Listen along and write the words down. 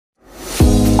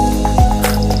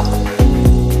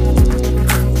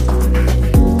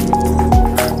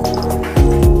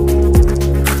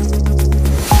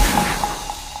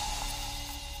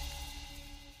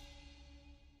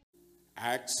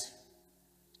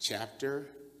chapter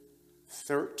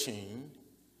 13,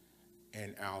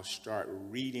 and I'll start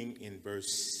reading in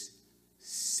verse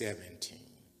 17.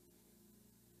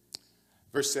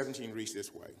 Verse 17 reads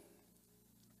this way.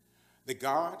 The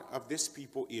God of this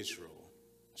people Israel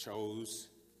chose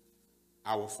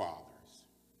our fathers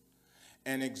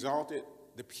and exalted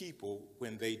the people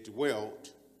when they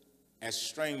dwelt as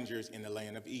strangers in the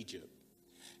land of Egypt.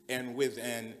 And with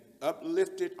an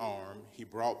uplifted arm, he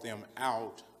brought them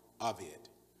out of it.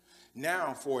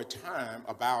 Now, for a time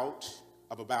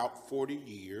of about 40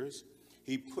 years,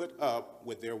 he put up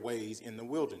with their ways in the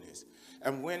wilderness.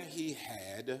 And when he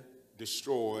had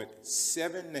destroyed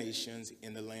 7 nations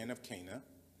in the land of Canaan,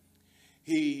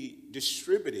 he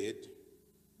distributed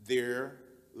their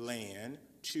land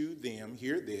to them,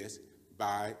 hear this,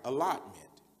 by allotment.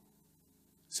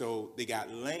 So they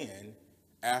got land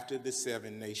after the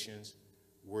 7 nations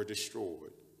were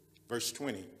destroyed. Verse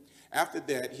 20, after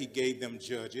that he gave them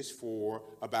judges for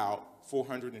about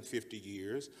 450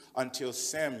 years until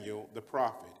Samuel the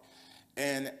prophet.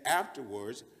 And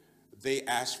afterwards they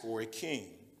asked for a king.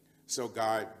 So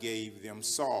God gave them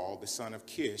Saul, the son of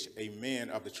Kish, a man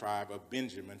of the tribe of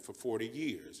Benjamin, for 40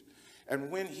 years. And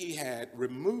when he had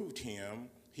removed him,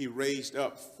 he raised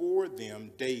up for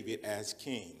them David as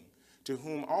king, to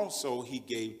whom also he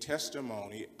gave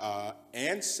testimony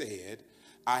and said,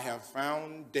 I have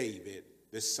found David,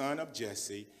 the son of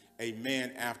Jesse, a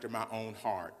man after my own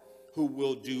heart, who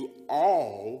will do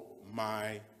all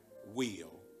my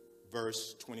will.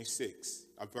 Verse 23.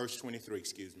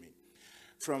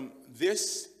 From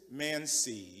this man's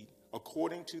seed,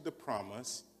 according to the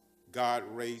promise, God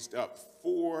raised up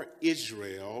for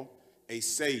Israel a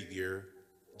Savior,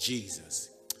 Jesus.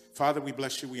 Father, we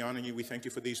bless you, we honor you, we thank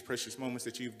you for these precious moments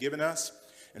that you've given us.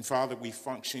 And Father, we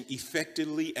function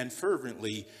effectively and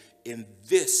fervently in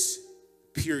this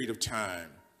period of time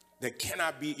that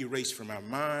cannot be erased from our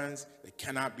minds, that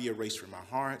cannot be erased from our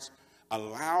hearts.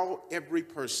 Allow every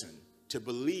person to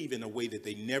believe in a way that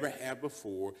they never have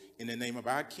before. In the name of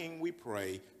our King we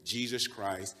pray, Jesus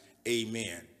Christ,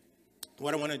 amen.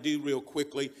 What I want to do real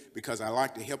quickly, because I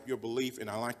like to help your belief and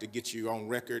I like to get you on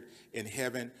record in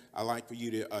heaven, I like for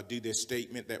you to do this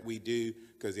statement that we do,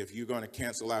 because if you're going to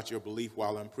cancel out your belief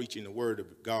while I'm preaching the word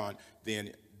of God,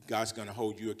 then God's going to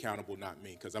hold you accountable, not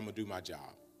me, because I'm going to do my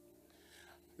job.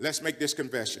 Let's make this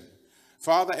confession.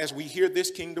 Father, as we hear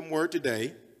this kingdom word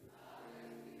today,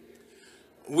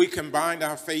 we combine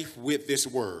our faith with this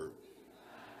word.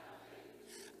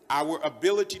 Our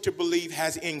ability to believe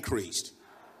has increased.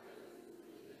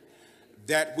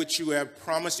 That which you have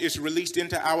promised is released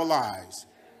into our lives.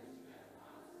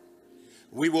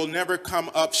 We will never come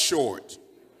up short.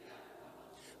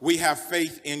 We have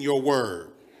faith in your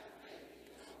word.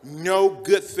 No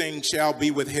good thing shall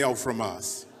be withheld from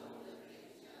us.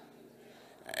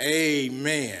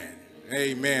 Amen.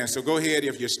 Amen. So go ahead,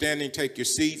 if you're standing, take your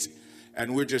seats.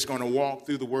 And we're just going to walk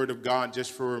through the word of God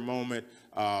just for a moment.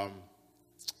 I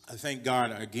thank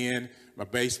God again, my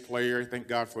bass player. Thank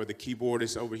God for the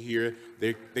keyboardists over here.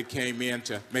 They came in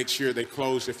to make sure they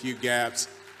closed a few gaps.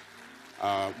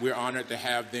 We're honored to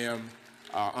have them.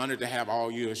 Honored to have all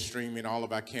you streaming all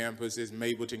of our campuses,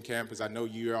 Mableton campus. I know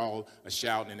you're all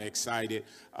shouting and excited.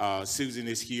 Susan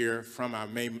is here from our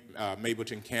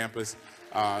Mableton campus.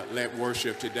 Led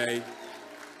worship today.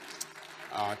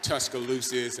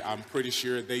 Tuscaloosa, I'm pretty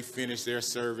sure they finished their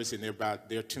service and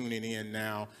they're tuning in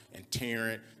now, and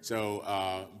Tarrant.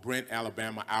 So Brent,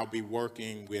 Alabama, I'll be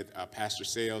working with Pastor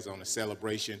Sales on a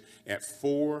celebration at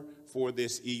 4 for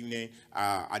this evening.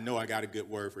 I know I got a good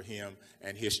word for him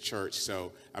and his church,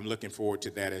 so I'm looking forward to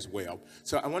that as well.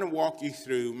 So I want to walk you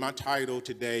through my title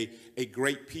today, A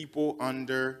Great People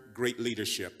Under Great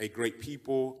Leadership. A great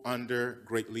people under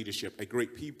great leadership. A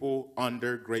great people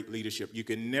under great leadership. You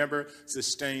can never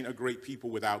sustain a great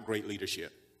people without great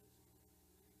leadership.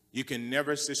 You can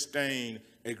never sustain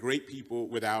a great people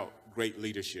without great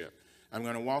leadership. I'm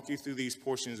going to walk you through these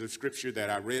portions of scripture that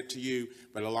I read to you,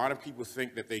 but a lot of people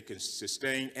think that they can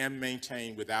sustain and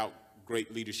maintain without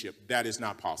great leadership. That is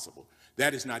not possible.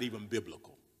 That is not even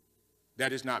biblical.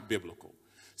 That is not biblical.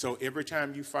 So every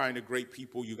time you find a great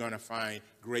people, you're going to find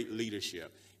great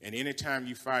leadership. And anytime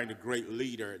you find a great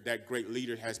leader, that great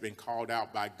leader has been called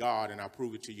out by God, and I'll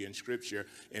prove it to you in scripture,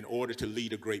 in order to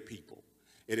lead a great people.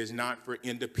 It is not for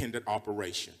independent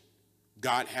operation.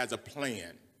 God has a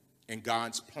plan. And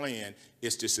God's plan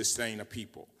is to sustain a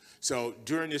people. So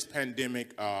during this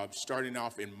pandemic, starting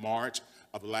off in March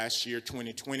of last year,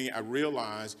 2020, I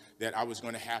realized that I was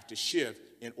going to have to shift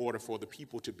in order for the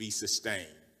people to be sustained.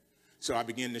 So I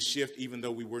began to shift, even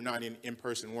though we were not in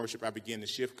in-person worship, I began to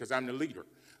shift because I'm the leader.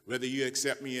 Whether you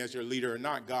accept me as your leader or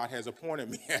not, God has appointed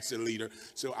me as a leader.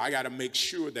 So I got to make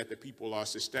sure that the people are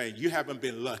sustained. You haven't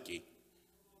been lucky.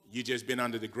 You just been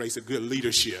under the grace of good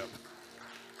leadership.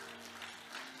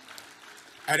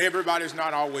 And everybody's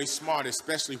not always smart,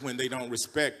 especially when they don't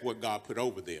respect what God put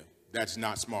over them. That's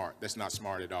not smart. That's not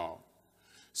smart at all.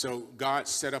 So God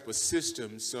set up a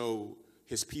system so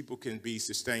his people can be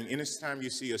sustained. Anytime you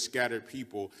see a scattered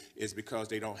people, it's because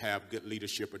they don't have good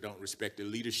leadership or don't respect the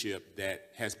leadership that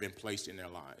has been placed in their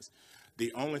lives.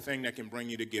 The only thing that can bring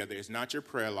you together is not your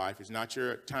prayer life. It's not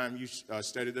your time you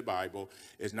study the Bible.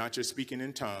 It's not your speaking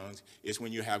in tongues. It's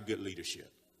when you have good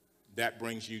leadership. That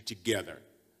brings you together.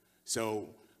 So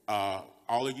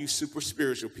all of you super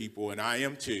spiritual people, and I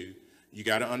am too, you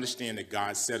got to understand that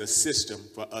God set a system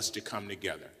for us to come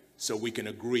together so we can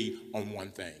agree on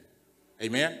one thing.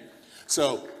 Amen?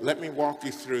 So let me walk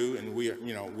you through, and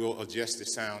we'll adjust the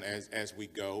sound as we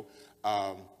go.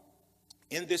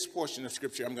 In this portion of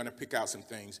Scripture, I'm going to pick out some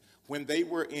things. When they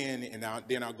were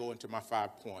then I'll go into my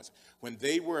 5 points. When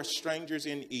they were strangers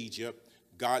in Egypt,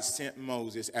 God sent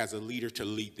Moses as a leader to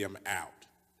lead them out.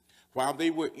 While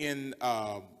they were in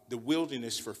the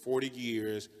wilderness for 40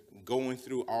 years, going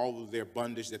through all of their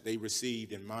bondage that they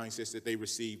received and mindsets that they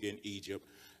received in Egypt,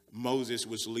 Moses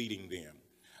was leading them.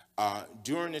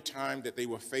 During the time that they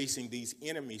were facing these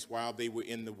enemies while they were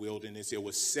in the wilderness, there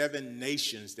were 7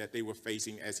 nations that they were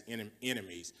facing as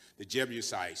enemies. The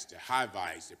Jebusites, the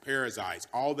Hivites, the Perizzites,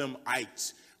 all them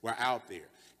ites were out there.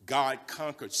 God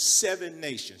conquered 7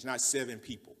 nations, not 7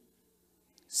 people.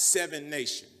 7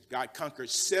 nations. God conquered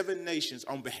 7 nations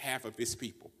on behalf of his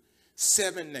people.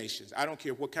 7 nations. I don't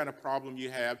care what kind of problem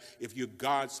you have. If you're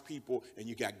God's people and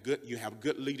you have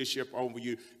good leadership over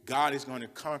you, God is going to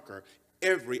conquer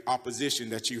every opposition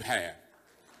that you have.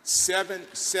 7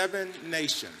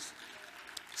 nations.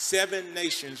 7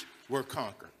 nations were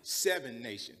conquered. 7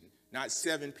 nations, not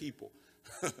 7 people.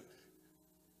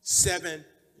 7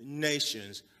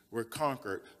 nations were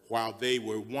conquered while they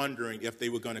were wondering if they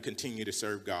were going to continue to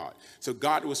serve God. So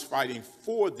God was fighting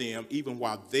for them even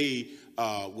while they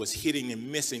was hitting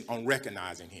and missing on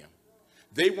recognizing him.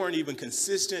 They weren't even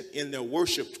consistent in their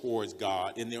worship towards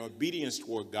God, in their obedience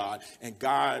toward God, and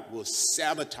God was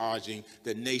sabotaging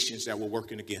the nations that were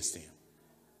working against them.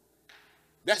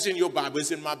 That's in your Bible.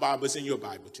 It's in my Bible. It's in your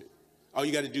Bible too. All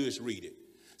you got to do is read it.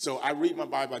 So I read my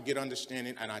Bible, I get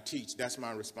understanding, and I teach. That's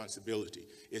my responsibility,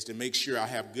 is to make sure I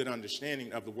have good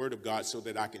understanding of the Word of God so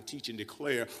that I can teach and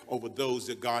declare over those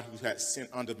that God who has sent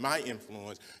under my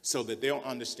influence so that they'll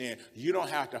understand you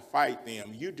don't have to fight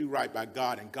them. You do right by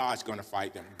God, and God's going to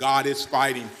fight them. God is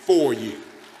fighting for you.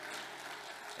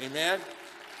 Amen?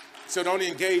 So don't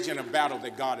engage in a battle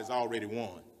that God has already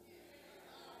won.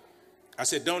 I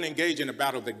said don't engage in a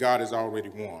battle that God has already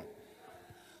won.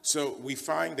 So we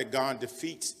find that God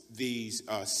defeats these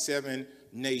 7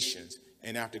 nations.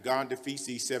 And after God defeats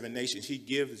these 7 nations, he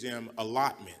gives them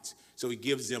allotments. So he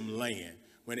gives them land.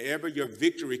 Whenever your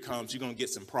victory comes, you're going to get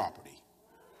some property.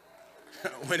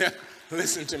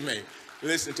 Listen to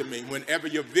me. Whenever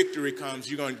your victory comes,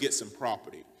 you're going to get some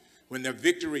property. When their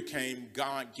victory came,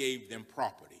 God gave them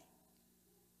property.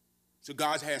 So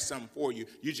God has something for you.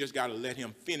 You just got to let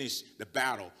him finish the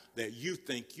battle that you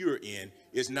think you're in.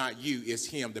 It's not you, it's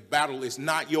him. The battle is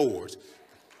not yours.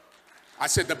 I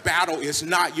said the battle is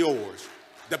not yours.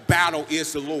 The battle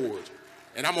is the Lord.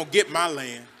 And I'm going to get my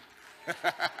land.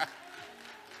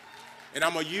 And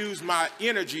I'm going to use my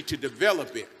energy to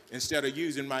develop it instead of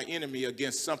using my enemy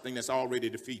against something that's already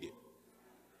defeated.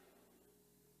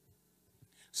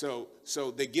 So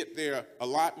they get their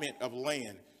allotment of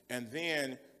land, and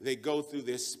then they go through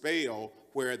this spell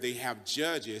where they have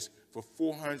judges for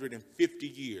 450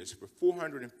 years. For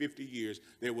 450 years,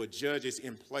 there were judges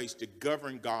in place to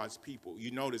govern God's people. You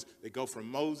notice they go from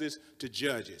Moses to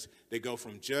judges. They go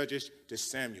from judges to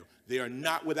Samuel. They are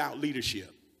not without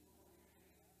leadership.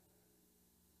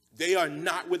 They are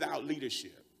not without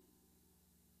leadership.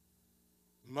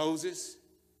 Moses,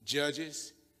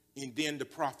 judges, and then the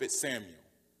prophet Samuel.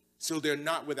 So they're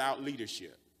not without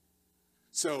leadership.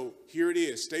 So here it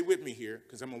is. Stay with me here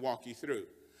because I'm going to walk you through.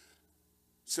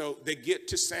 So they get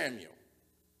to Samuel.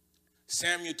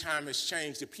 Samuel time has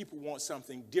changed. The people want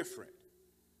something different.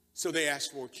 So they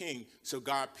ask for a king. So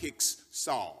God picks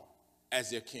Saul as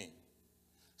their king.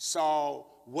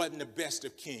 Saul wasn't the best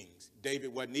of kings.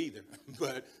 David wasn't either.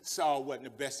 But Saul wasn't the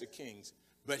best of kings.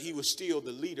 But he was still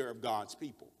the leader of God's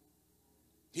people.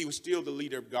 He was still the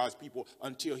leader of God's people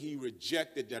until he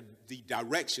rejected the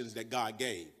directions that God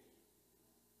gave.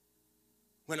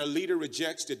 When a leader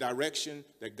rejects the direction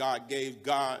that God gave,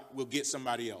 God will get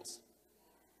somebody else.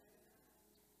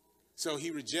 So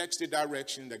he rejects the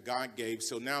direction that God gave.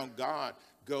 So now God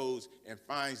goes and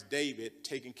finds David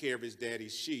taking care of his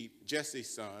daddy's sheep, Jesse's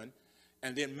son,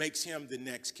 and then makes him the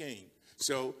next king.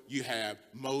 So you have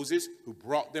Moses, who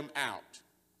brought them out,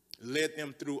 led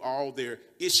them through all their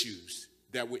issues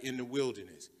that were in the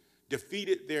wilderness,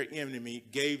 defeated their enemy,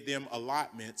 gave them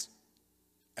allotments.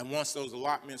 And once those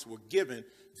allotments were given,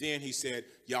 then he said,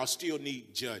 y'all still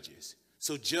need judges.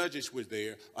 So judges were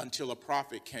there until a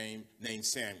prophet came named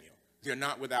Samuel. They're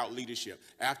not without leadership.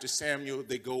 After Samuel,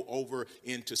 they go over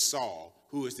into Saul,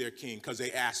 who is their king, because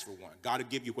they asked for one. God will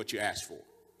give you what you asked for.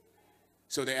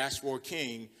 So they asked for a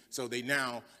king, so they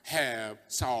now have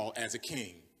Saul as a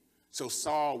king. So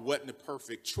Saul wasn't the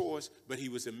perfect choice, but he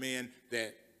was a man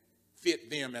that fit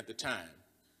them at the time.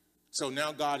 So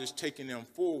now God is taking them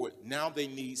forward. Now they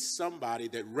need somebody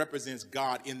that represents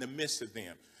God in the midst of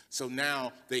them. So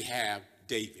now they have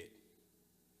David,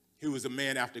 who was a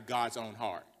man after God's own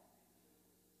heart.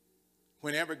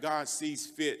 Whenever God sees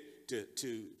fit to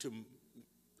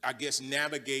I guess,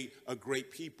 navigate a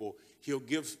great people, he'll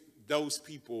give those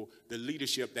people the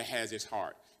leadership that has his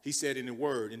heart. He said in the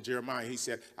word, in Jeremiah, he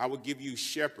said, I will give you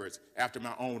shepherds after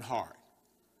my own heart,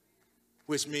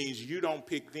 which means you don't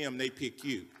pick them, they pick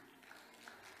you.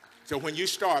 So when you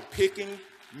start picking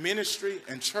ministry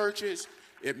and churches,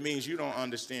 it means you don't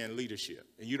understand leadership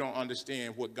and you don't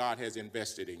understand what God has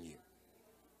invested in you.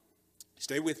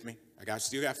 Stay with me.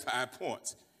 Still got 5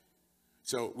 points.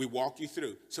 So we walk you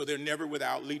through. So they're never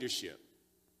without leadership.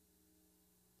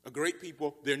 A great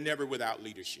people, they're never without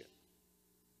leadership.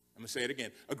 I'm going to say it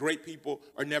again. A great people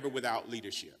are never without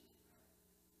leadership.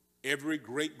 Every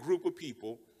great group of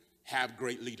people have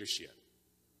great leadership.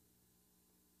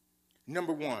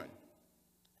 Number 1,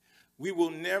 we will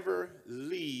never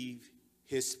leave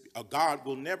God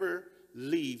will never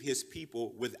leave his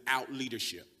people without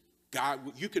leadership.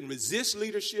 You can resist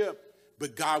leadership,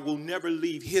 but God will never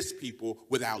leave his people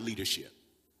without leadership.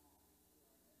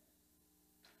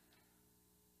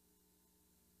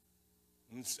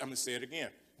 I'm going to say it again.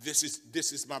 This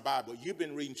is my Bible. You've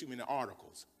been reading too many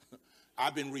articles.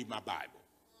 I've been reading my Bible.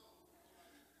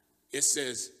 It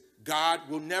says, God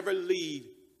will never leave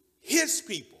his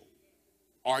people.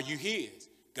 Are you his?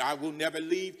 God will never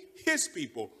leave his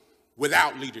people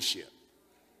without leadership.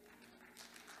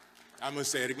 I'm going to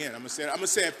say it again. I'm going to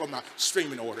say it for my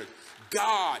streaming order.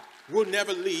 God will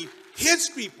never leave his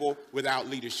people without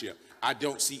leadership. I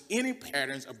don't see any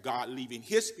patterns of God leaving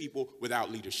his people without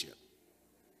leadership.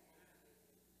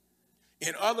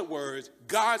 In other words,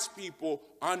 God's people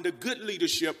under good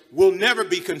leadership will never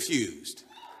be confused.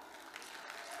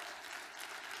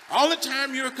 All the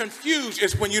time you're confused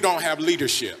is when you don't have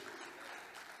leadership.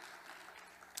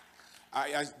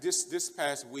 This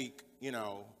past week,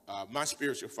 my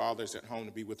spiritual father is at home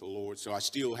to be with the Lord, so I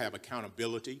still have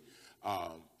accountability. I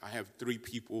have 3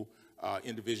 people,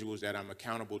 individuals that I'm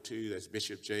accountable to. That's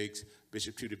Bishop Jakes,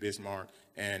 Bishop Tudor Bismarck,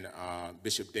 and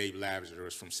Bishop Dave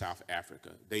Lazarus from South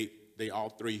Africa. They all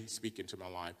 3 speak into my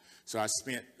life. So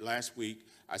last week,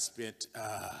 I spent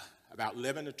about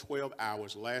 11 to 12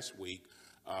 hours last week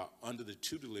under the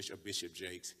tutelage of Bishop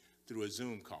Jakes through a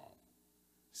Zoom call.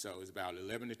 So it's about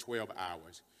 11 to 12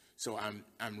 hours. So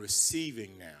I'm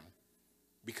receiving now,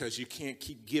 because you can't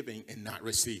keep giving and not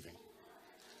receiving.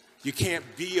 You can't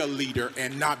be a leader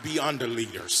and not be under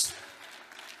leaders.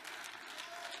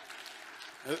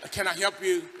 Can I help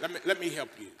you? Let me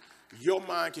help you. Your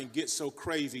mind can get so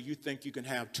crazy you think you can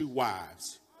have 2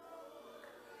 wives.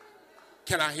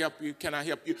 Can I help you? Can I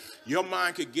help you? Your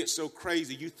mind could get so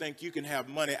crazy you think you can have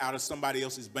money out of somebody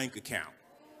else's bank account.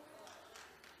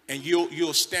 And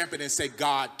you'll stamp it and say,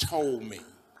 God told me.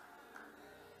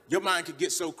 Your mind could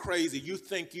get so crazy you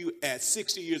think you, at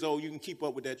 60 years old, you can keep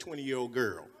up with that 20-year-old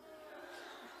girl.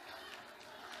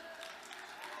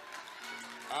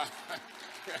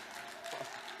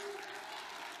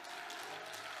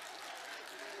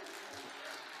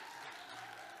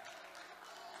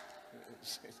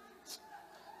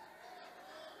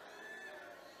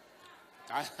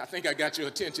 I think I got your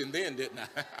attention then, didn't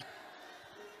I?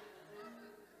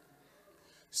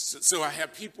 So I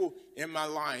have people in my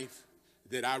life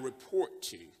that I report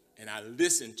to and I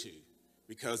listen to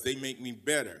because they make me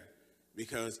better.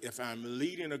 Because if I'm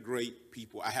leading a great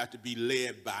people, I have to be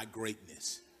led by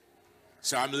greatness.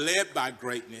 So I'm led by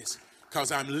greatness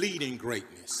because I'm leading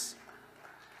greatness.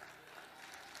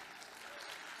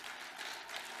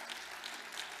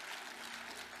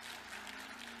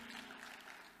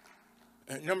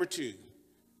 Number 2,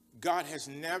 God has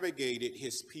navigated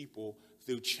his people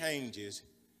through changes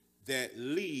that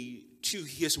lead to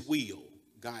his will.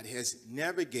 God has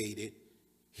navigated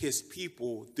his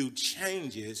people through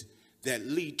changes that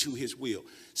lead to his will.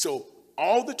 So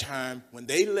all the time when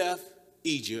they left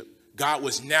Egypt, God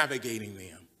was navigating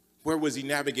them. Where was he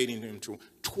navigating them to?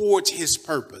 Towards his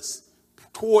purpose,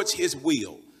 towards his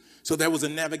will. So there was a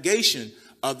navigation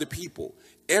of the people.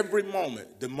 Every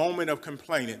moment, the moment of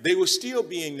complaining, they were still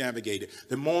being navigated.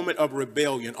 The moment of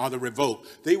rebellion or the revolt,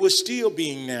 they were still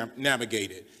being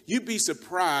navigated. You'd be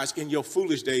surprised in your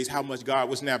foolish days how much God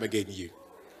was navigating you.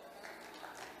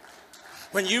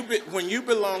 When you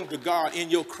belong to God in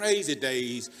your crazy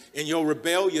days, in your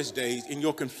rebellious days, in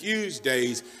your confused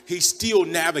days, he's still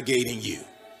navigating you.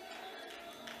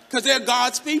 Because they're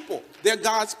God's people. They're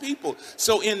God's people.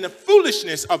 So in the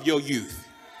foolishness of your youth,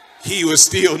 he was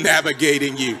still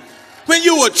navigating you. When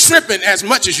you were tripping as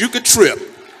much as you could trip,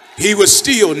 he was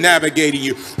still navigating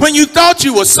you. When you thought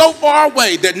you were so far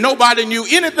away that nobody knew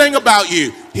anything about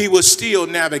you, he was still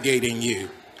navigating you.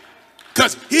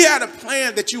 Because he had a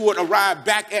plan that you would arrive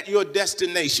back at your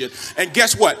destination. And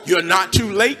guess what? You're not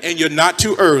too late and you're not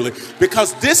too early.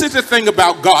 Because this is the thing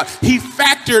about God. He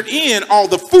factored in all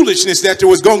the foolishness that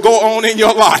was going to go on in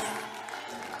your life.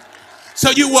 So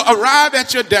you will arrive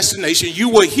at your destination. You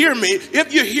will hear me.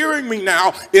 If you're hearing me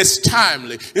now, it's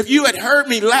timely. If you had heard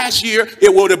me last year,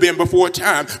 it would have been before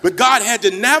time. But God had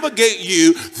to navigate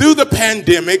you through the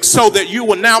pandemic so that you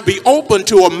will now be open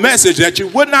to a message that you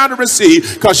would not have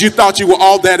received because you thought you were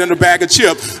all that in a bag of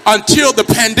chips until the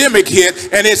pandemic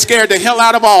hit and it scared the hell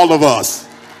out of all of us.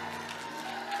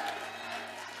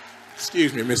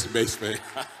 Excuse me, Mr. Baseman.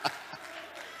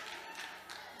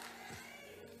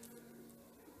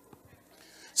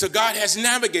 So God has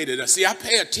navigated us. See, I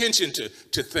pay attention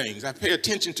to things. I pay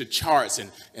attention to charts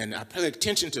and I pay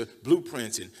attention to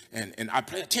blueprints and I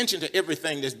pay attention to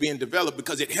everything that's being developed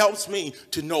because it helps me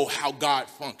to know how God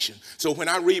functions. So when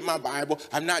I read my Bible,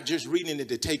 I'm not just reading it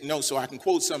to take notes so I can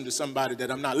quote something to somebody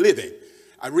that I'm not living.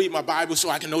 I read my Bible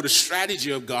so I can know the strategy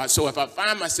of God. So if I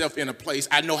find myself in a place,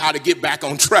 I know how to get back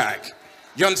on track.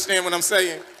 You understand what I'm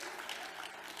saying?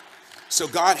 So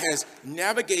God has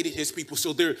navigated his people.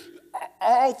 So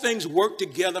all things work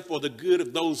together for the good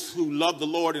of those who love the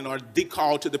Lord and are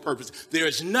called to the purpose. There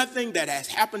is nothing that has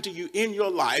happened to you in your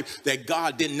life that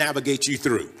God didn't navigate you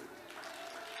through.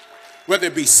 Whether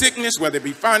it be sickness, whether it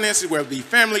be finances, whether it be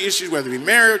family issues, whether it be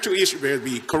marital issues, whether it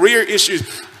be career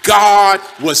issues, God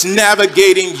was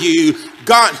navigating you.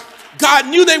 God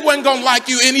knew they wasn't going to like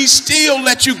you, and he still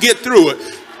let you get through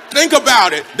it. Think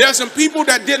about it. There's some people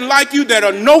that didn't like you that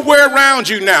are nowhere around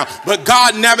you now, but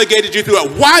God navigated you through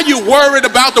it. Why are you worried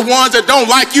about the ones that don't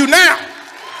like you now?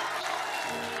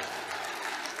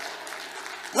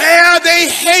 Well, they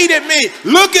hated me.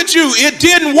 Look at you. It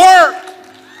didn't work.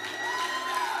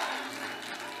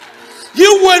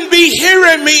 You wouldn't be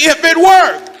hearing me if it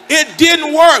worked. It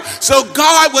didn't work. So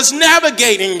God was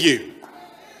navigating you.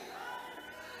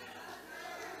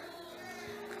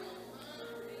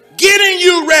 Getting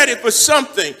you ready for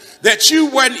something that you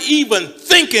weren't even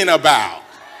thinking about.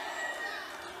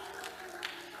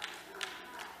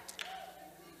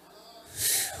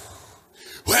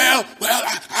 Well,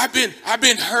 I've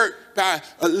been hurt by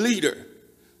a leader.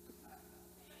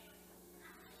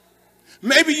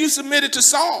 Maybe you submitted to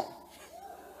Saul.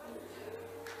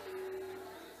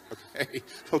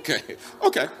 Okay.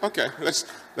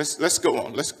 Let's go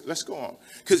on. Let's go on.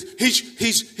 Because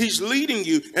he's leading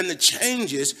you, and the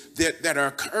changes that are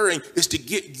occurring is to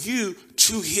get you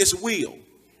to his will.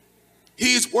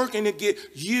 He is working to get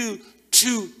you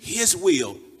to his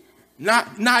will.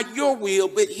 Not your will,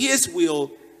 but his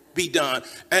will be done.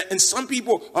 And some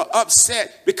people are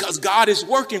upset because God is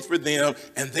working for them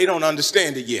and they don't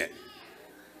understand it yet.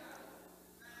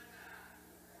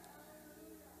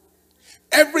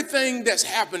 Everything that's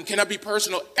happened, can I be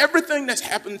personal? Everything that's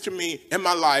happened to me in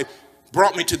my life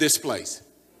brought me to this place.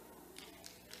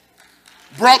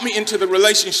 Brought me into the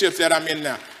relationships that I'm in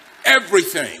now.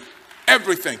 Everything.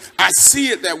 I see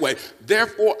it that way.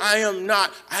 Therefore, I am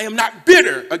not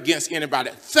bitter against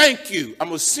anybody. Thank you. I'm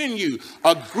going to send you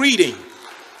a greeting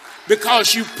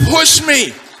because you pushed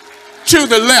me to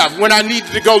the left when I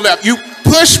needed to go left. You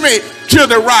pushed me to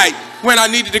the right when I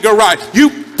needed to go right.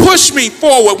 You pushed me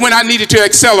forward when I needed to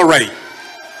accelerate.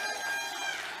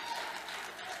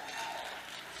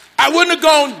 I wouldn't have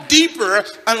gone deeper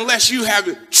unless you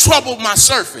have troubled my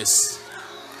surface.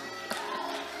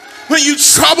 When you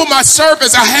troubled my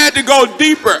surface, I had to go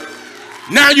deeper.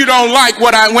 Now you don't like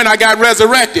when I got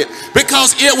resurrected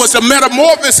because it was a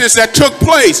metamorphosis that took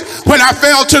place when I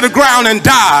fell to the ground and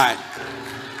died.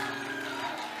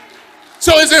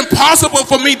 So it's impossible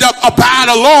for me to abide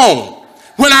alone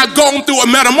when I've gone through a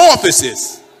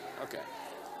metamorphosis. Okay.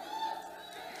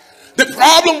 The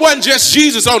problem wasn't just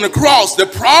Jesus on the cross. The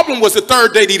problem was the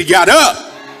third day that he got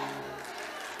up.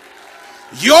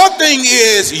 Your thing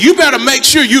is, you better make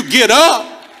sure you get up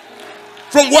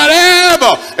from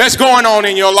whatever that's going on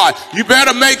in your life. You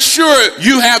better make sure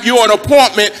you have your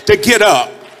appointment to get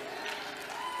up.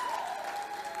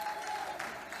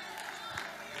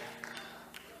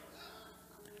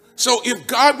 So if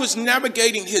God was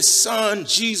navigating his son,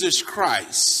 Jesus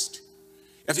Christ,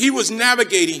 if he was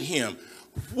navigating him,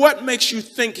 what makes you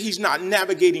think he's not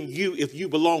navigating you if you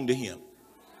belong to him?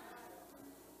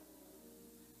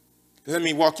 Let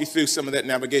me walk you through some of that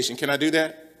navigation. Can I do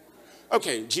that?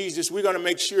 Okay, Jesus, we're going to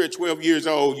make sure at 12 years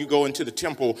old you go into the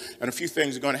temple and a few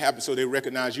things are going to happen so they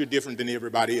recognize you're different than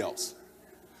everybody else.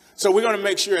 So we're going to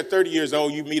make sure at 30 years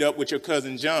old you meet up with your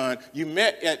cousin John. You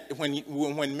met at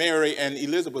when Mary and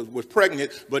Elizabeth were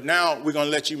pregnant, but now we're going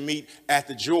to let you meet at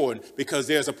the Jordan because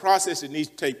there's a process that needs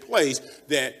to take place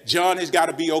that John has got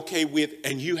to be okay with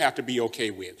and you have to be okay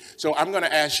with. So I'm going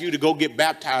to ask you to go get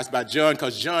baptized by John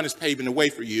because John is paving the way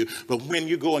for you. But when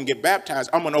you go and get baptized,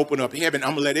 I'm going to open up heaven. I'm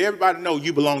going to let everybody know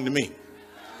you belong to me.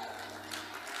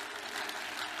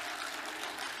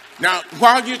 Now,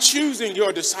 while you're choosing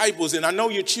your disciples, and I know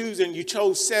you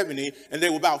chose 70, and they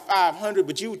were about 500,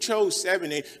 but you chose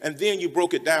 70, and then you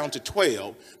broke it down to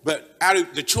 12. But out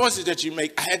of the choices that you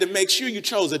make, I had to make sure you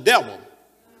chose a devil.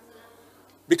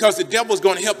 Because the devil is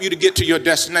going to help you to get to your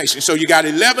destination. So you got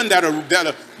 11 that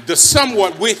are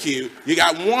somewhat with you. You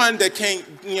got one that can't,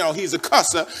 he's a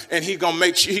cusser, and he's going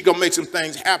to make some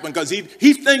things happen because he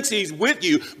thinks he's with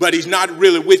you, but he's not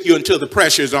really with you until the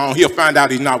pressure's on. He'll find out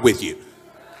he's not with you.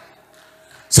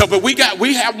 So, but we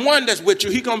have one that's with you.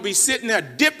 He's going to be sitting there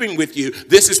dipping with you.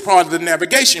 This is part of the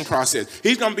navigation process.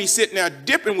 He's going to be sitting there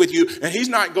dipping with you, and he's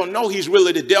not going to know he's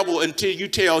really the devil until you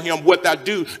tell him what I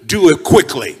do it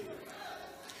quickly.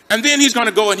 And then he's going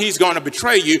to go and he's going to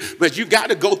betray you. But you got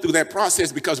to go through that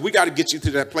process because we got to get you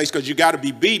to that place because you got to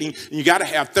be beating and you got to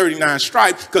have 39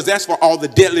 stripes because that's for all the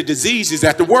deadly diseases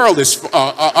that the world is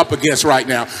up against right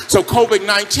now. So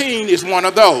COVID-19 is one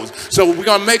of those. So we're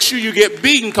going to make sure you get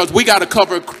beaten because we got to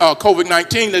cover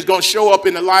COVID-19 that's going to show up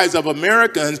in the lives of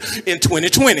Americans in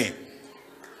 2020.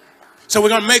 So we're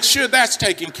going to make sure that's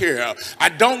taken care of. I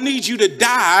don't need you to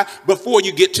die before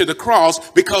you get to the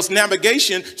cross because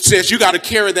navigation says you got to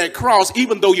carry that cross.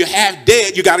 Even though you're half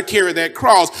dead, you got to carry that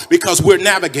cross because we're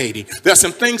navigating. There's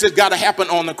some things that got to happen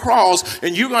on the cross,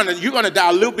 and you're going to die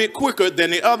a little bit quicker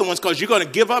than the other ones because you're going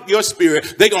to give up your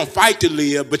spirit. They're going to fight to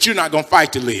live, but you're not going to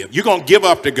fight to live. You're going to give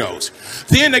up the ghost.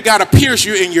 Then they got to pierce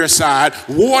you in your side.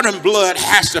 Water and blood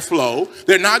has to flow.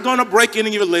 They're not going to break any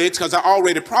of your legs because I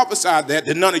already prophesied that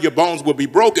none of your bones will be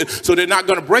broken. So they're not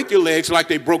going to break your legs like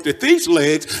they broke the thief's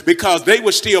legs because they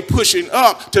were still pushing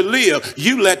up to live.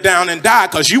 You let down and die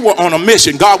because you were on a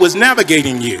mission. God was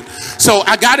navigating you. So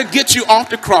I got to get you off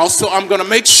the cross. So I'm going to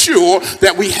make sure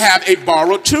that we have a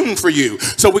borrowed tomb for you.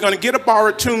 So we're going to get a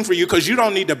borrowed tomb for you because you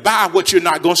don't need to buy what you're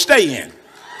not going to stay in.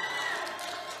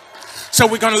 So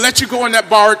we're going to let you go in that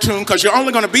borrowed tomb because you're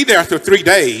only going to be there for 3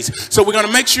 days. So we're going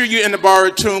to make sure you're in the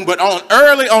borrowed tomb. But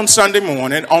early on Sunday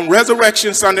morning, on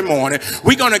Resurrection Sunday morning,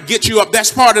 we're going to get you up. That's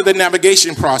part of the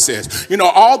navigation process.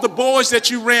 All the boys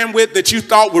that you ran with that you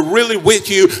thought were really with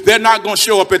you, they're not going to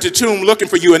show up at the tomb looking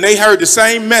for you. And they heard the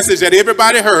same message that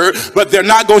everybody heard, but they're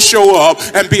not going to show up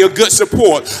and be a good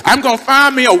support. I'm going to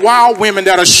find me a wild women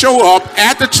that'll show up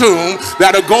at the tomb,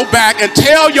 that'll go back and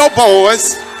tell your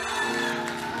boys,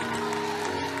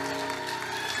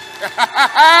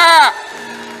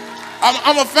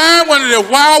 I'm going to find one of the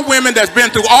wild women that's been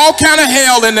through all kind of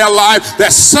hell in their life,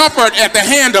 that suffered at the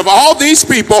hand of all these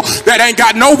people, that ain't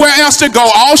got nowhere else to go.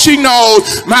 All she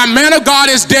knows, my man of God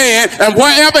is dead, and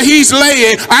wherever he's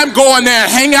laying, I'm going there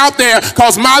and hang out there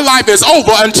because my life is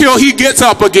over until he gets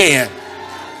up again.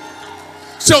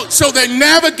 So they're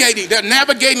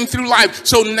navigating through life.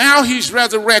 So now he's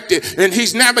resurrected and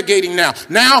he's navigating now.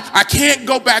 Now I can't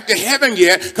go back to heaven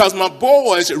yet because my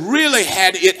boys really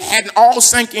hadn't all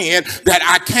sunk in that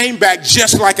I came back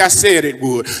just like I said it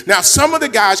would. Now some of the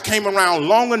guys came around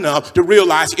long enough to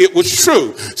realize it was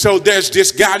true. So there's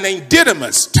this guy named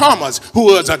Didymus, Thomas, who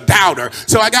was a doubter.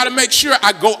 So I got to make sure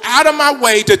I go out of my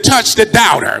way to touch the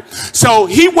doubter. So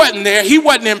he wasn't there. He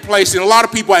wasn't in place. And a lot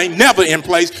of people ain't never in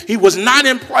place. He was not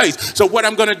in place. So what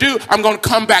I'm going to do, I'm going to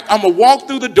come back. I'm going to walk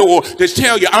through the door to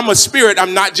tell you I'm a spirit.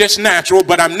 I'm not just natural,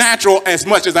 but I'm natural as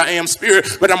much as I am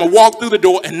spirit. But I'm going to walk through the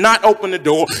door and not open the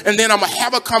door. And then I'm going to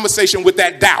have a conversation with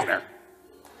that doubter.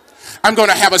 I'm going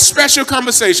to have a special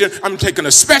conversation. I'm taking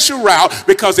a special route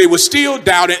because they were still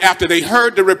doubting. After they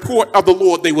heard the report of the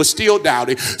Lord, they were still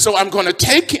doubting. So I'm going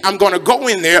to go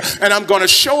in there and I'm going to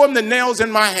show them the nails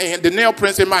in my hand, the nail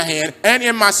prints in my hand and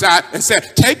in my side, and say,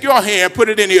 take your hand, put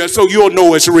it in here so you'll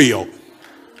know it's real.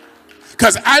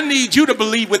 Because I need you to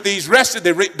believe with the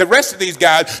rest of these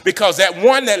guys, because that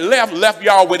one that left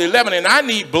y'all with 11, and I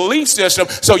need belief system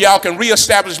so y'all can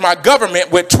reestablish my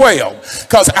government with 12.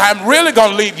 Because I'm really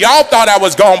going to leave. Y'all thought I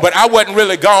was gone, but I wasn't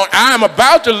really gone. I am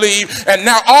about to leave, and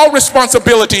now all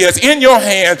responsibility is in your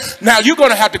hands. Now you're going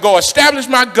to have to go establish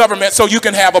my government so you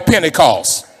can have a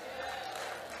Pentecost.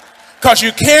 Because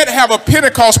you can't have a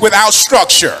Pentecost without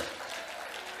structure.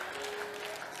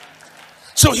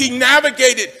 So he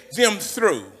navigated them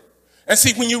through. And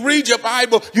see, when you read your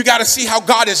Bible, you got to see how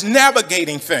God is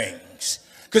navigating things.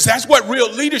 Because that's what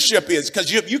real leadership is.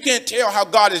 Because if you can't tell how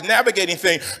God is navigating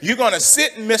things, you're going to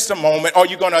sit and miss a moment, or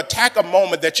you're going to attack a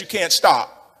moment that you can't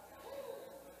stop.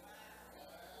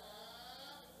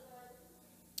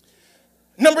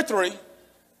 Number 3,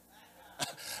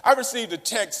 I received a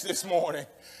text this morning.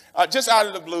 Just out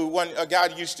of the blue, a guy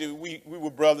we were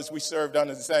brothers, we served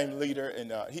under the same leader,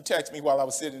 and he texted me while I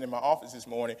was sitting in my office this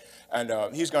morning,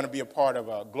 and he's going to be a part of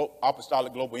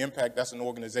Apostolic Global Impact. That's an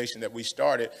organization that we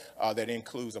started that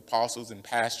includes apostles and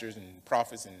pastors and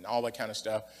prophets and all that kind of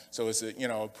stuff. So it's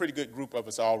a pretty good group of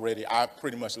us already. I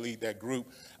pretty much lead that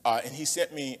group. And he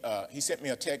sent me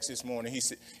a text this morning.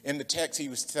 In the text, he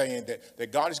was saying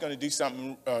that God is going to do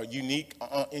something unique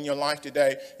in your life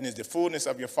today, and the fullness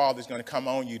of your Father is going to come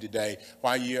on you today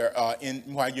while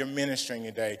you're ministering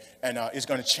today, and it's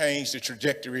going to change the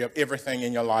trajectory of everything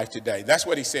in your life today. That's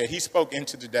what he said. He spoke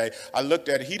into today. I looked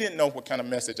at it. He didn't know what kind of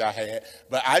message I had,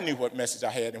 but I knew what message I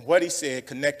had, and what he said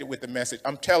connected with the message.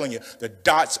 I'm telling you, the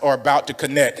dots are about to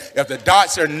connect. If the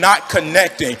dots are not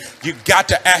connecting, you got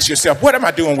to ask yourself, what am I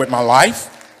doing with my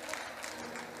life?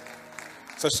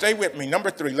 So stay with me. Number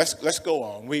 3, let's go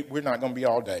on. We're not going to be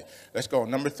all day. Let's go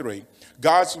on. Number 3,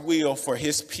 God's will for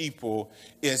his people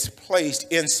is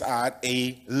placed inside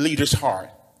a leader's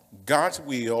heart. God's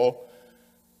will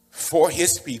for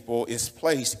his people is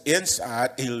placed inside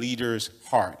a leader's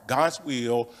heart. God's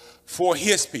will for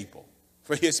his people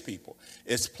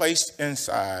is placed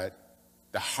inside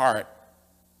the heart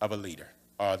of a leader,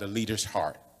 or the leader's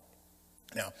heart.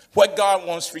 Now, what God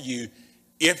wants for you,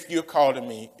 if you're called to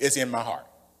me, is in my heart.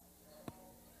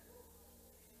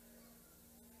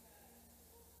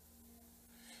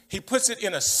 He puts it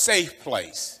in a safe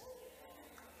place.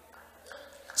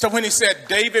 So when he said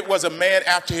David was a man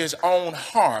after his own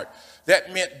heart,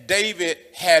 that meant David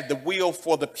had the will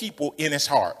for the people in his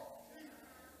heart.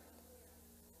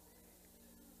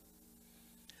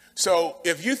 So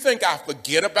if you think I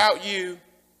forget about you,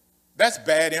 that's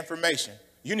bad information.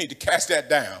 You need to cast that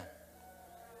down.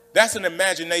 That's an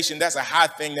imagination. That's a high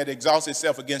thing that exalts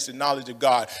itself against the knowledge of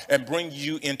God and brings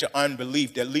you into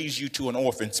unbelief that leads you to an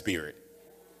orphan spirit.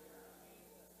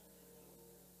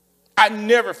 I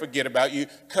never forget about you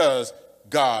because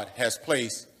God has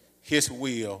placed his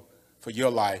will for your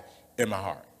life in my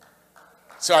heart.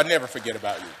 So I never forget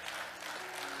about you.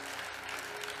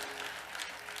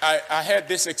 I had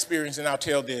this experience, and I'll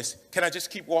tell this. Can I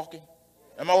just keep walking?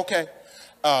 Am I okay?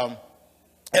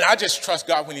 And I just trust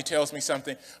God when he tells me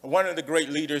something. One of the great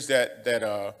leaders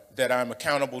that I'm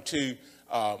accountable to,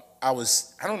 I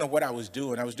don't know what I was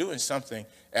doing. I was doing something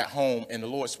at home, and the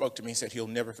Lord spoke to me and said, he'll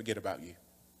never forget about you.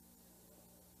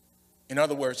 In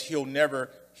other words, he'll never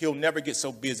get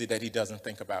so busy that he doesn't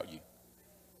think about you.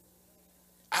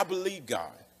 I believe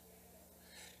God.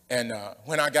 And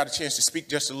when I got a chance to speak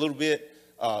just a little bit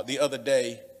the other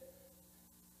day,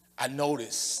 I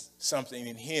noticed something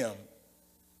in him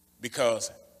because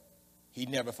he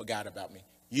never forgot about me.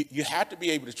 You have to be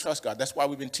able to trust God. That's why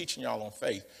we've been teaching y'all on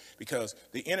faith, because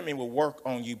the enemy will work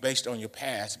on you based on your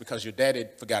past, because your daddy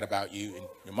forgot about you and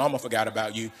your mama forgot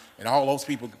about you and all those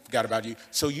people forgot about you.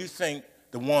 So you think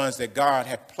the ones that God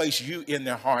had placed you in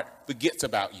their heart forgets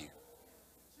about you.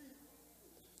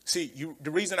 See,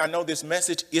 the reason I know this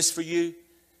message is for you,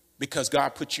 because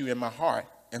God put you in my heart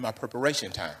in my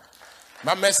preparation time.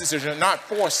 My messages are not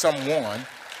for someone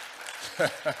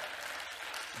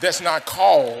that's not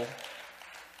called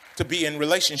to be in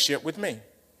relationship with me.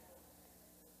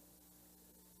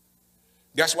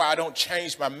 That's why I don't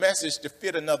change my message to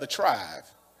fit another tribe.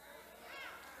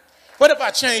 What if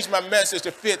I change my message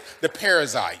to fit the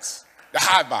Perizzites, the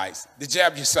Hivites, the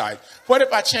Jebusites? What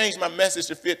if I change my message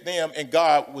to fit them and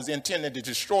God was intended to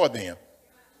destroy them?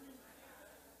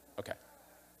 Okay.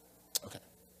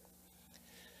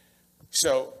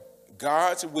 So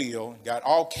God's will, got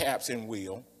all caps in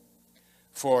will,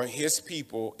 for his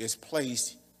people is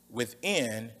placed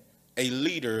within a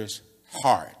leader's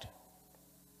heart.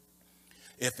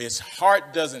 If his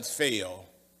heart doesn't fail,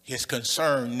 his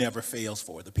concern never fails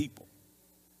for the people.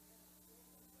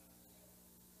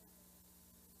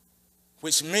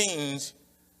 Which means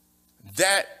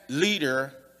that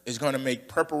leader is going to make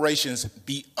preparations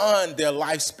beyond their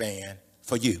lifespan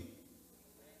for you.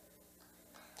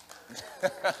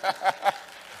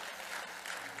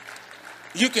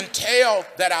 You can tell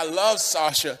that I love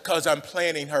Sasha because I'm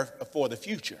planning her for the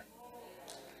future.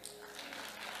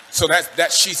 So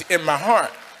that she's in my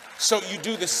heart. So you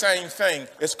do the same thing.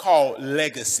 It's called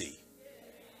legacy.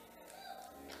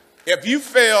 If you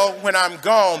fail when I'm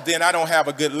gone, then I don't have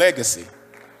a good legacy.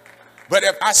 But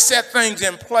if I set things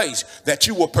in place that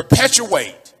you will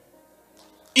perpetuate,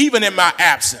 even in my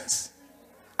absence,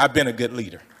 I've been a good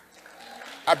leader.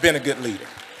 I've been a good leader.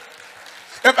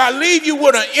 If I leave you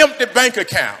with an empty bank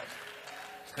account,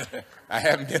 I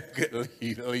haven't been a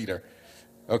good leader.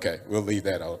 Okay, we'll leave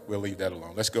that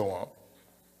alone. Let's go on.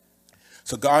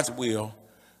 So God's will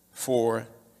for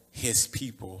his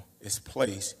people is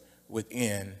placed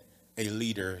within a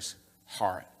leader's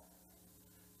heart.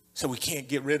 So we can't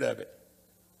get rid of it.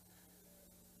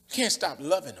 You can't stop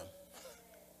loving them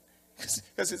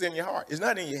because it's in your heart. It's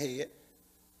not in your head.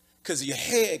 Because your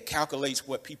head calculates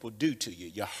what people do to you.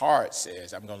 Your heart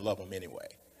says, I'm going to love them anyway.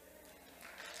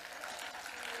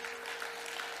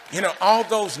 You know, all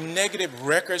those negative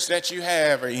records that you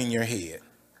have are in your head.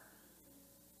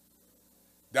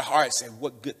 The heart says,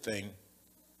 what good thing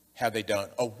have they done?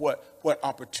 Or what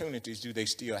opportunities do they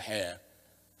still have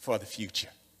for the future?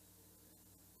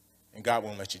 And God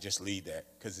won't let you just leave that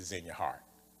because it's in your heart.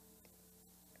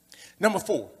 Number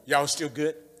 4, y'all still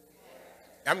good?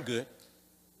 I'm good.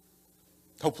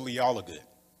 Hopefully y'all are good.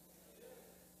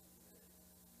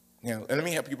 Now, let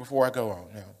me help you before I go on.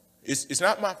 Now, it's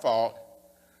not my fault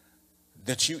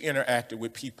that you interacted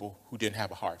with people who didn't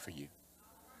have a heart for you.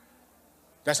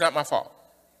 That's not my fault.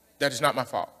 That is not my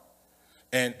fault.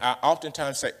 And I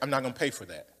oftentimes say, I'm not going to pay for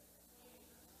that.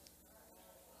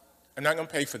 I'm not going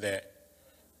to pay for that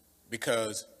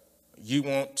because you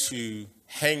want to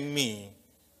hang me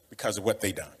because of what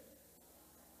they done.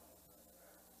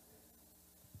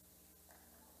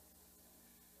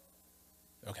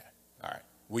 Okay, all right.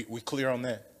 We clear on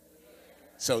that?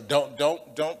 So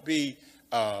don't be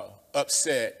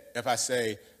upset if I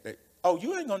say that, oh,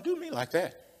 you ain't gonna do me like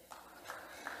that.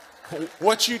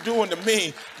 What you doing to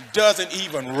me doesn't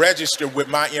even register with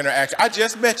my interaction. I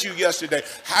just met you yesterday.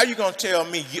 How you gonna tell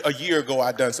me a year ago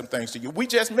I done some things to you? We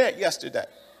just met yesterday.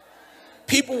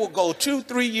 People will go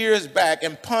 2-3 years back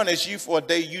and punish you for a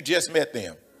day you just met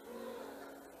them.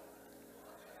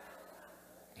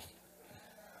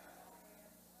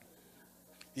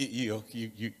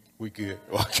 We good.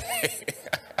 Okay.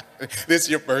 This is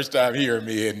your first time hearing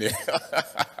me in there.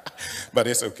 But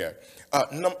it's okay.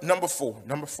 Number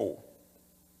four.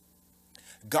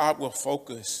 God will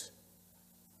focus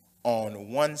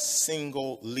on one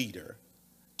single leader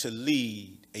to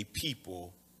lead a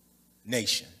people,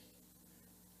 nation.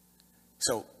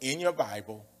 So in your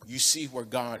Bible, you see where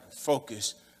God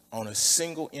focused on a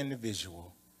single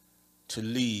individual to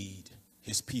lead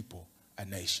his people, a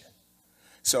nation.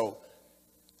 So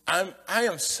I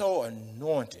am so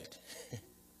anointed.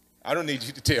 I don't need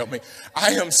you to tell me.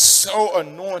 I am so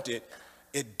anointed,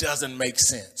 it doesn't make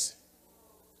sense.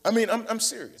 I mean, I'm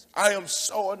serious. I am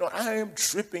so anointed. I am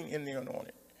dripping in the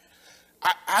anointing.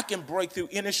 I can break through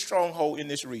any stronghold in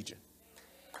this region.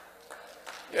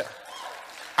 Yeah.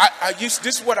 This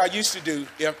is what I used to do.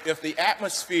 If the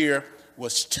atmosphere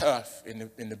was tough and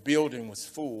the building was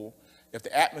full, if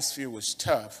the atmosphere was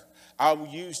tough, I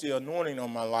would use the anointing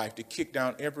on my life to kick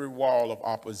down every wall of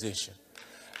opposition.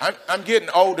 I'm getting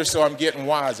older, so I'm getting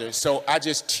wiser. So I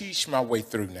just teach my way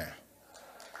through now.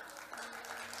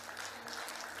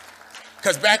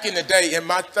 Because back in the day, in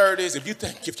my 30s, if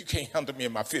you can't handle me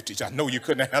in my 50s, I know you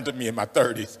couldn't handle me in my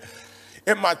 30s.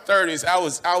 In my 30s,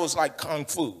 I was like kung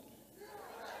fu.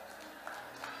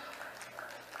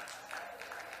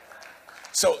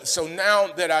 So now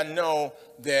that I know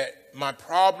that my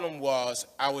problem was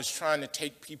I was trying to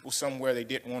take people somewhere they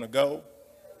didn't want to go.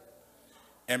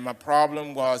 And my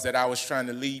problem was that I was trying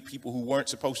to lead people who weren't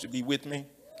supposed to be with me.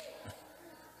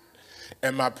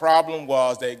 And my problem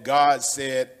was that God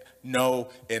said no,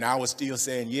 and I was still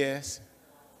saying yes.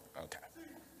 Okay.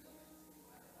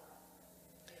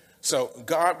 So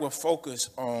God will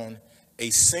focus on a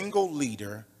single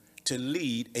leader to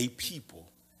lead a people,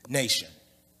 nation.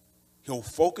 He'll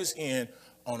focus in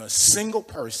on a single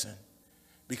person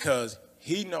because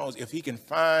he knows if he can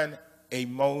find a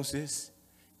Moses,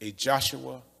 a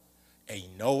Joshua, a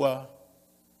Noah,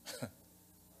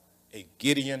 a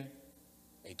Gideon,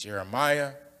 a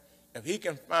Jeremiah, if he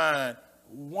can find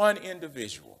one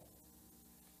individual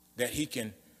that he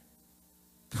can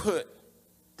put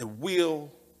the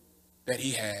will that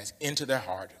he has into their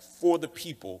heart for the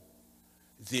people,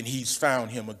 then he's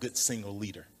found him a good single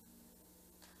leader.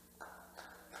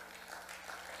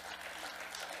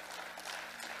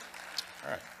 All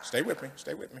right, stay with me,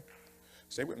 stay with me.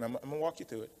 Stay with me, I'm gonna walk you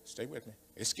through it. Stay with me.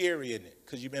 It's scary, isn't it?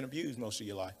 Because you've been abused most of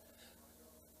your life.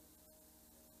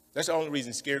 That's the only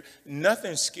reason it's scary.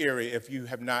 Nothing's scary if you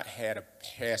have not had a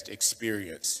past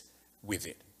experience with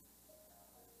it.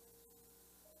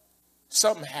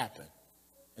 Something happened,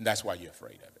 and that's why you're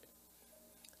afraid of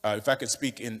it. If I could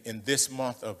speak in this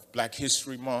month of Black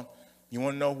History Month, you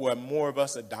want to know where more of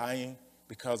us are dying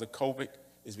because of COVID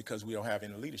is because we don't have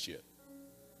any leadership.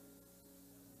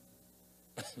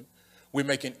 We're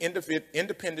making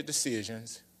independent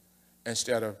decisions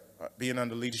instead of being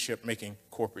under leadership making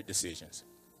corporate decisions.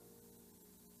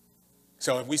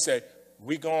 So if we say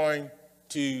we're going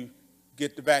to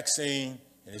get the vaccine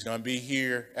and it's going to be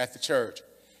here at the church,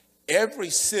 every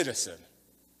citizen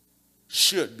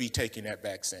should be taking that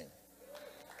vaccine.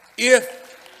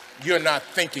 If you're not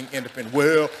thinking independent,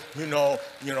 well,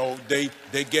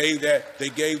 they gave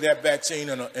that vaccine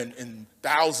and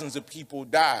thousands of people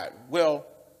died. Well,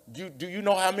 do you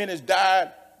know how many has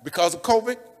died because of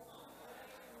COVID?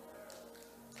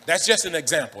 That's just an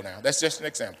example now. That's just an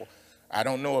example. I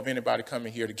don't know of anybody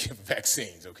coming here to give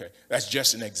vaccines, okay? That's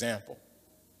just an example.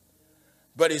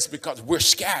 But it's because we're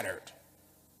scattered.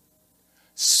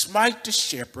 Smite the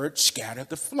shepherd, scatter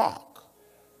the flock.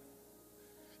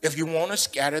 If you want to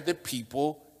scatter the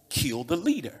people, kill the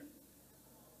leader.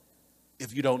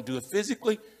 If you don't do it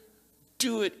physically,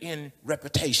 do it in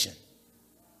reputation.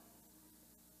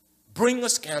 Bring a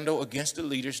scandal against the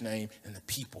leader's name and the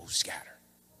people scatter.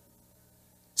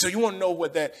 So you want to know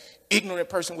what that ignorant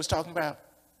person was talking about?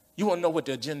 You want to know what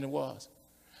the agenda was?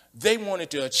 They wanted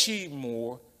to achieve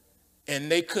more,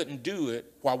 and they couldn't do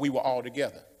it while we were all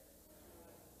together.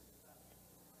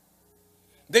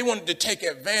 They wanted to take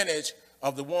advantage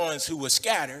of the ones who were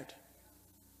scattered,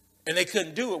 and they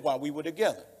couldn't do it while we were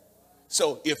together.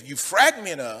 So if you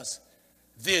fragment us,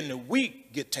 then the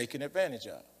weak get taken advantage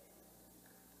of.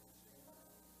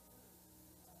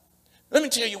 Let me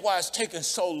tell you why it's taken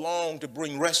so long to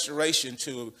bring restoration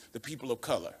to the people of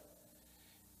color.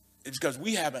 It's because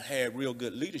we haven't had real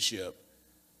good leadership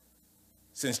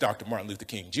since Dr. Martin Luther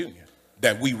King Jr.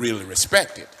 that we really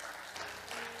respected.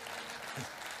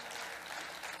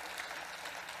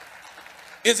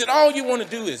 Is it all you want to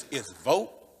do is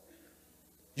vote?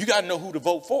 You got to know who to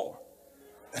vote for.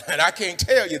 And I can't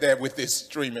tell you that with this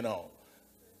streaming on.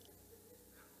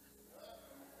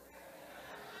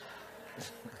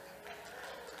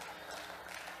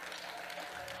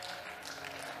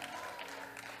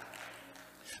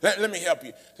 Let me help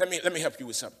you. Let me help you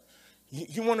with something.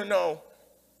 You want to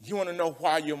know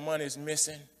why your money is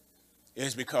missing?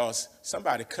 It's because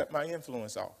somebody cut my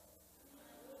influence off.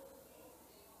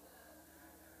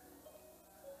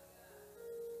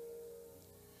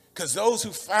 Because those who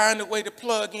find a way to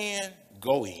plug in,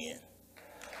 go in.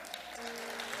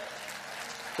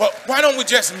 Well, why don't we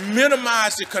just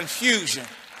minimize the confusion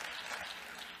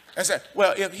and say,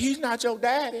 well, if he's not your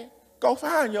daddy, go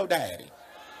find your daddy.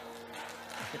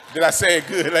 Did I say it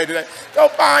good, lady? Go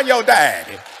find your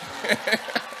daddy.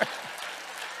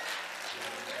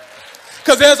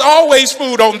 Because there's always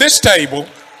food on this table.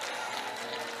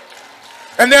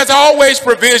 And there's always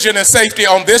provision and safety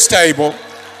on this table.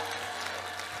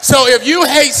 So if you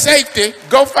hate safety,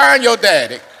 go find your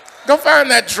daddy. Go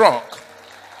find that drunk.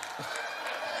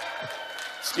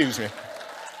 Excuse me.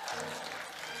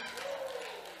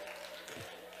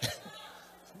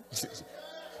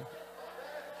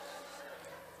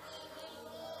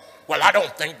 Well, I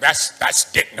don't think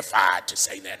that's dignified to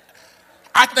say that.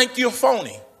 I think you're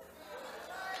phony.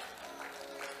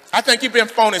 I think you've been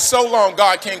phony so long,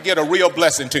 God can't get a real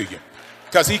blessing to you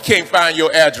because he can't find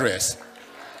your address.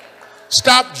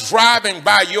 Stop driving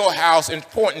by your house and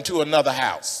pointing to another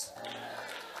house.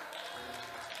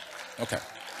 Okay.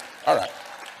 All right.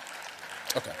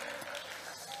 Okay.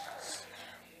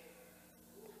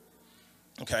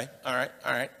 Okay. All right.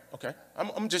 All right. Okay.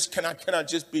 Can I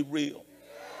just be real?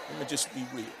 Let me just be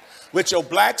real. With your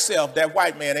black self, that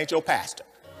white man ain't your pastor.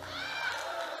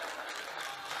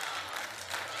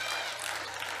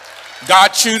 God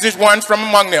chooses one from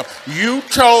among them. You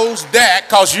chose that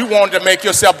because you wanted to make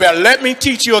yourself better. Let me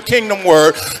teach you a kingdom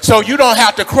word so you don't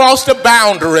have to cross the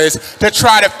boundaries to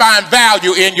try to find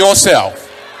value in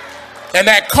yourself. And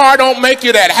that car don't make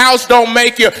you, that house don't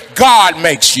make you, God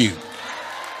makes you.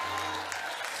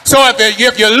 So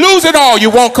if you lose it all, you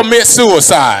won't commit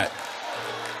suicide.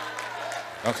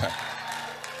 Okay.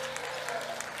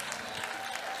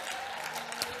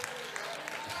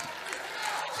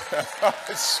 Oh,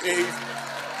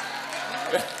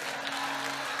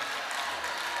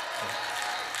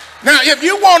 now, if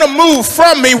you want to move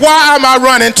from me, why am I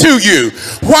running to you?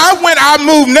 Why, when I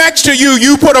move next to you,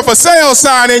 you put a for sale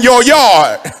sign in your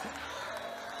yard?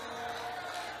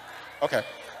 Okay.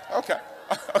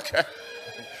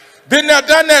 Been there,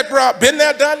 done that, bro. Been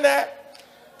there, done that.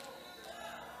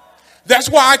 That's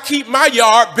why I keep my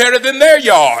yard better than their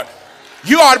yard.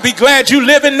 You ought to be glad you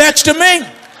living next to me.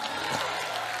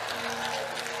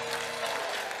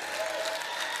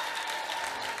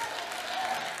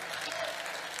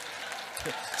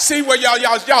 See where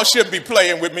y'all shouldn't be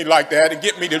playing with me like that and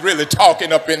get me to really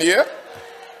talking up in here.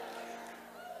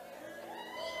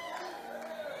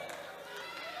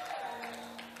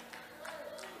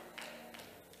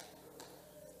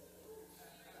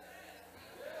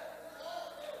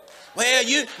 Well,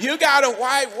 you got a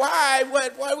wife. Why?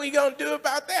 What are we going to do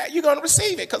about that? You're going to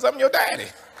receive it because I'm your daddy.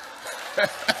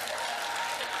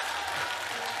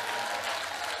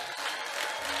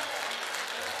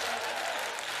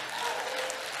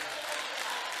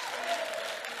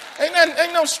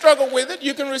 Ain't no struggle with it.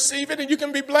 You can receive it and you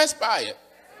can be blessed by it.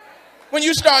 When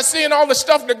you start seeing all the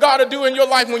stuff that God will do in your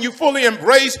life, when you fully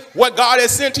embrace what God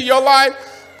has sent to your life,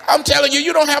 I'm telling you,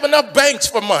 you don't have enough banks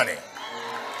for money.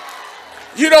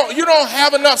 You don't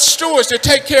have enough stewards to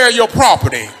take care of your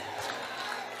property.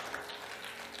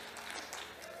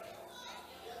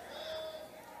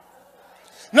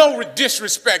 No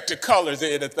disrespect to colors or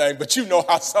anything, but you know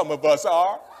how some of us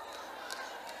are.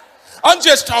 I'm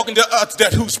just talking to us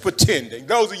that who's pretending.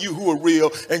 Those of you who are real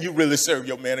and you really serve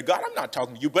your man of God. I'm not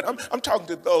talking to you, but I'm talking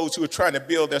to those who are trying to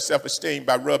build their self-esteem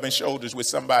by rubbing shoulders with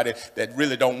somebody that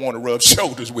really don't want to rub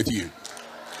shoulders with you.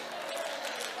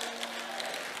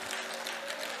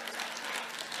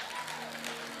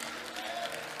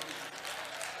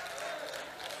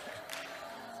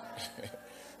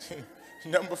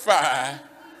 Number 5,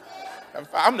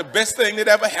 I'm the best thing that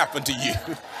ever happened to you.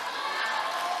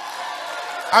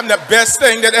 I'm the best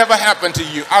thing that ever happened to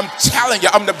you. I'm telling you,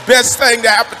 I'm the best thing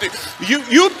that happened to you.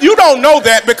 You don't know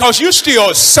that because you're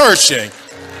still searching.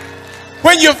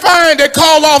 When you find it,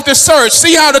 call off the search.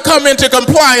 See how to come into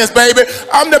compliance, baby.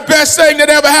 I'm the best thing that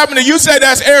ever happened to you. You say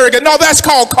that's arrogant. No, that's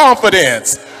called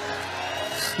confidence.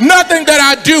 Nothing that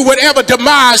I do would ever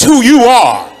demise who you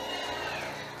are.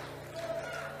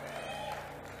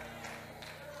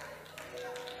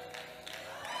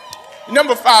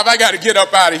 Number 5, I got to get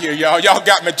up out of here, y'all. Y'all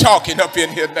got me talking up in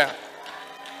here now.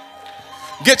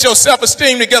 Get your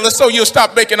self-esteem together so you'll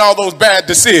stop making all those bad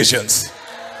decisions.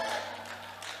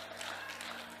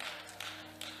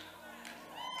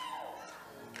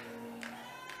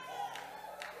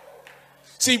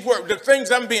 See, the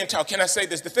things I'm being taught, can I say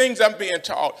this? The things I'm being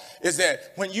taught is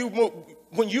that when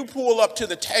you pull up to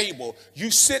the table, you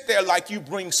sit there like you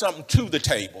bring something to the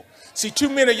table. See, too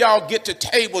many of y'all get to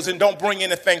tables and don't bring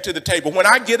anything to the table. When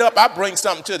I get up, I bring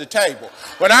something to the table.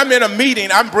 When I'm in a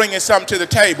meeting, I'm bringing something to the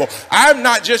table. I'm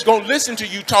not just going to listen to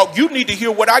you talk. You need to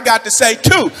hear what I got to say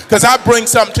too, because I bring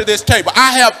something to this table.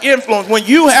 I have influence. When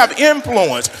you have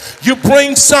influence, you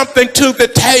bring something to the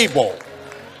table.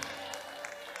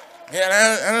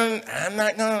 And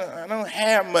I don't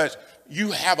have much.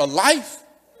 You have a life.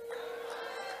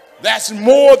 That's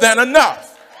more than enough.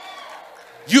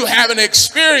 You have an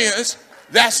experience.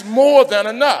 That's more than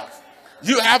enough.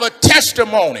 You have a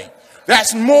testimony.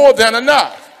 That's more than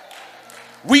enough.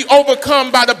 We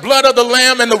overcome by the blood of the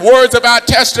Lamb and the words of our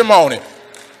testimony.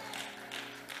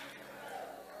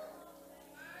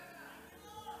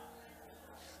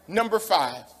 Number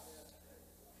 5.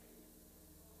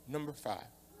 Number 5.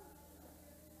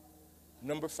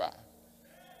 Number 5.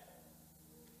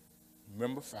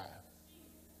 Number 5.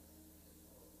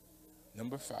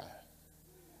 Number 5.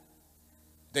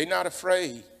 They're not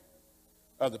afraid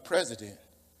of the president.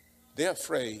 They're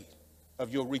afraid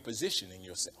of your repositioning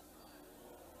yourself.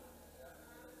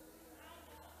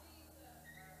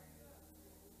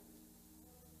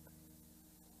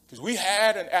 Because we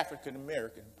had an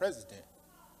African-American president,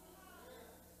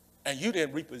 and you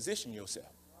didn't reposition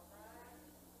yourself.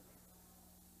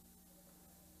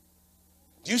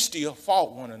 You still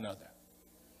fought one another.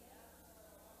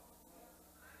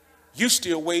 You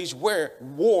still wage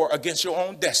war against your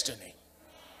own destiny.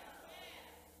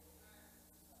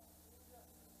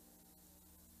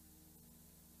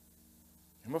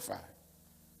 Number 5,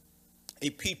 a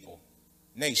people,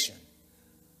 nation,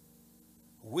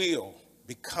 will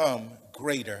become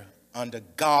greater under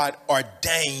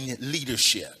God-ordained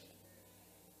leadership.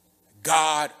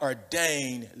 God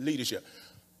ordained leadership.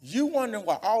 You wonder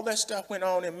why all that stuff went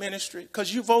on in ministry?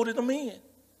 Because you voted them in.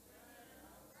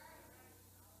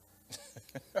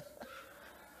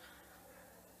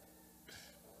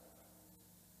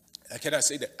 Can I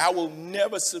say that? I will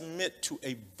never submit to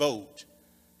a vote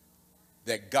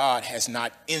that God has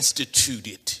not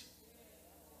instituted.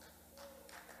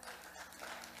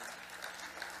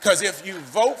 Because if you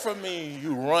vote for me,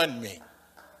 you run me.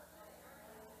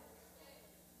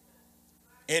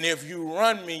 And if you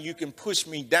run me, you can push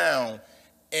me down.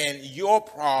 And your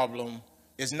problem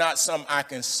is not something I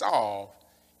can solve.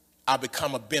 I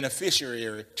become a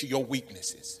beneficiary to your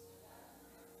weaknesses.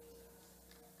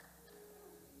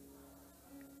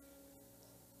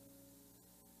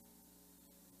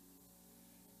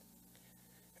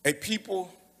 A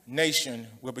people, nation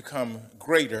will become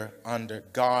greater under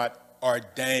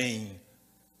God-ordained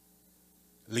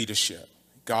leadership.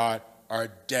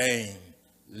 God-ordained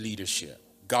leadership.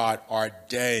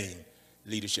 God-ordained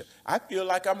leadership. I feel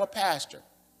like I'm a pastor.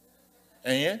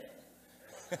 And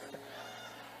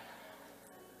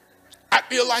I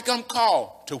feel like I'm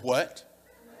called to what?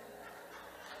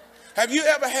 Have you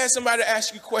ever had somebody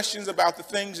ask you questions about the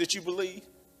things that you believe?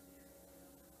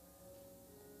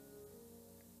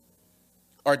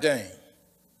 Ordain,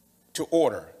 to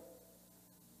order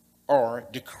or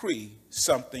decree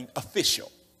something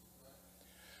official.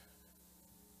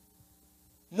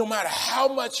 No matter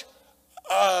how much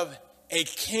of a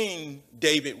king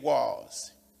David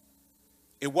was,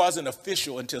 it wasn't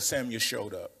official until Samuel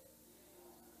showed up.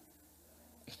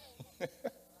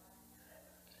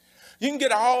 You can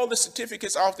get all the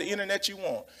certificates off the internet you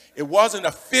want. It wasn't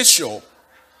official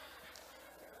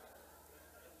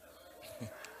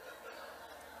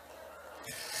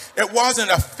It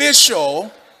wasn't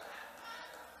official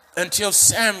until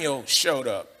Samuel showed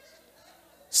up.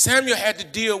 Samuel had to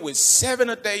deal with 7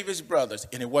 of David's brothers,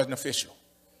 and it wasn't official.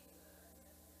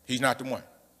 He's not the one.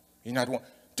 He's not the one.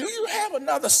 Do you have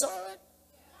another son?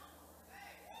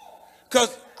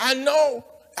 Because I know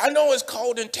it's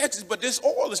cold in Texas, but this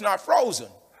oil is not frozen.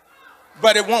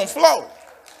 But it won't flow.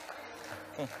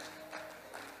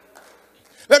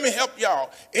 Let me help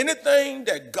y'all. Anything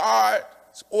that God's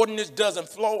ordinance doesn't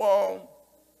flow on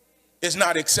is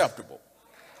not acceptable.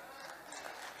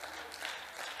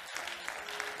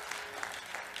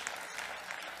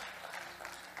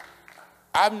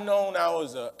 I've known I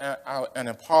was an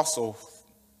apostle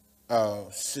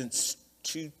since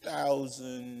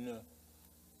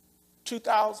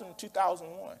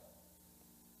 2001.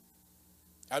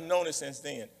 I've known it since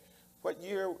then. What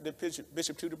year did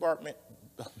Bishop Tudor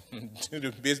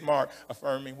Bismarck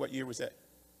affirm me? What year was that?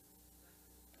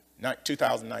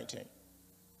 2019.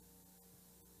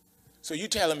 So you're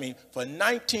telling me for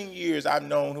 19 years I've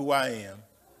known who I am,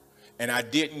 and I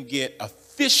didn't get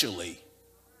officially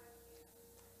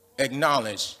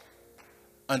acknowledged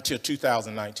until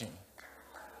 2019.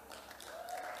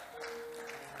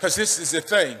 Because this is the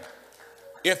thing.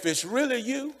 If it's really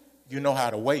you, you know how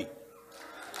to wait.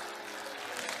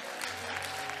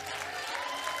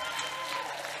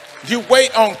 You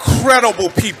wait on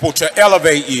credible people to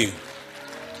elevate you.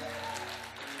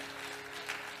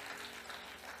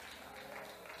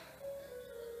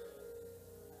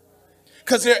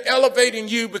 Because they're elevating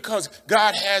you because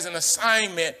God has an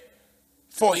assignment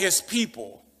for his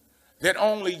people that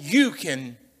only you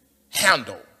can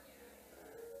handle.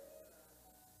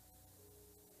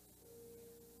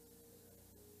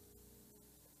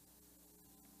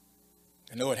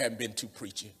 I know it hasn't been too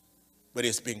preachy, but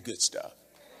it's been good stuff.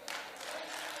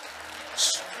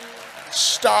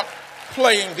 Stop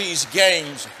playing these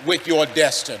games with your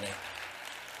destiny.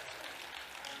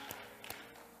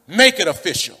 Make it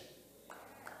official.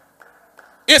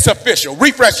 It's official.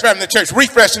 Refresh Family Church,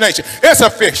 Refresh Nation. It's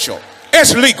official.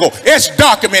 It's legal. It's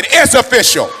documented. It's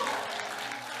official.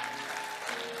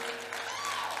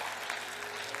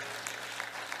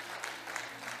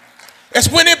 It's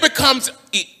when it becomes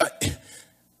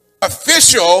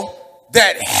official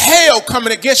that hell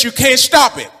coming against you can't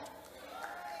stop it.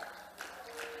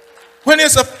 When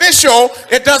it's official,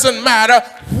 it doesn't matter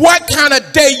what kind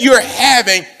of day you're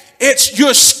having.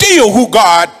 You're still who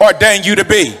God ordained you to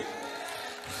be.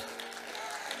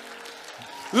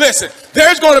 Listen,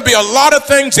 there's going to be a lot of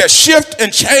things that shift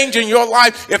and change in your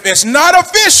life. If it's not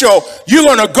official, you're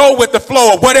going to go with the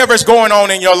flow of whatever's going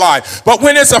on in your life. But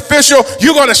when it's official,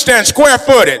 you're going to stand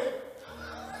square-footed.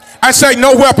 I say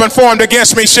no weapon formed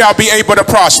against me shall be able to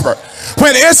prosper.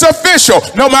 When it's official,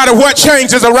 no matter what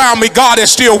changes around me, God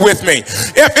is still with me.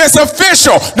 If it's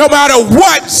official, no matter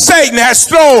what Satan has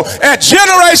thrown at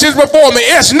generations before me,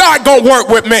 it's not going to work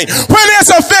with me. When it's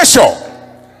official.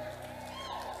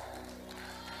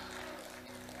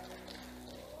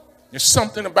 There's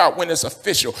something about when it's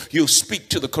official, you'll speak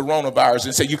to the coronavirus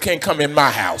and say, you can't come in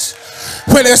my house.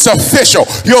 When it's official,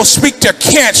 you'll speak to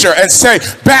cancer and say,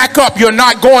 back up, you're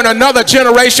not going another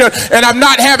generation, and I'm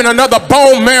not having another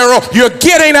bone marrow. You're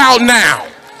getting out now.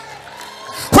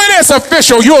 When it's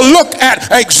official, you'll look at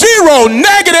a zero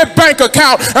negative bank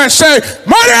account and say,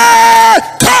 money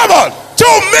coming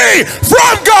to me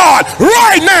from God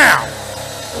right now.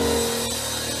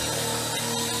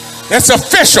 It's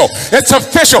official. It's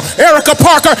official. Erica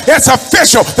Parker, it's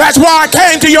official. That's why I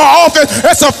came to your office.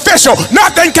 It's official.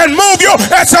 Nothing can move you.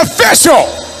 It's official.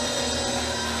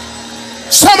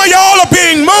 Some of y'all are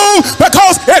being moved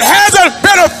because it hasn't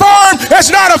been affirmed.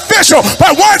 It's not official.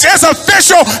 But once it's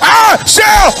official, I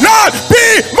shall not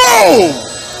be moved.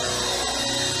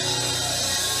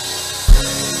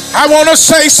 I want to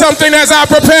say something as I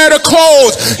prepare to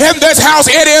close. In this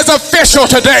house, it is official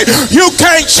today. You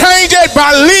can't change it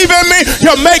by leaving me.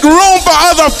 You make room for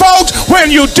other folks.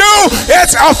 When you do,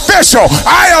 it's official.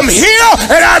 I am here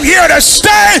and I'm here to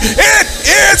stay. It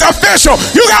is official.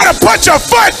 You got to put your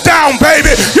foot down,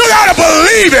 baby. You got to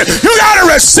believe it. You got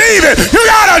to receive it. You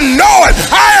got to know it.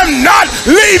 I am not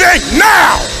leaving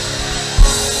now.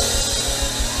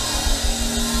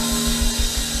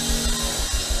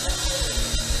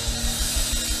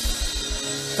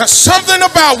 There's something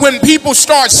about when people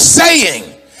start saying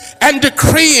and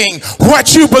decreeing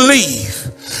what you believe.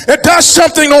 It does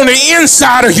something on the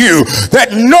inside of you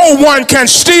that no one can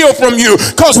steal from you,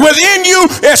 because within you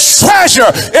is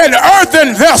treasure in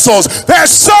earthen vessels.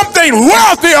 There's something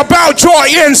wealthy about your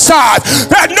inside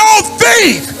that no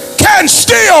thief can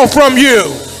steal from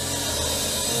you.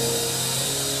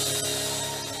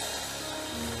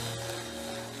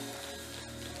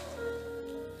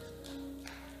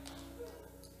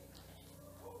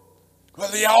 Well,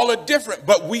 they all are different,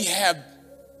 but we have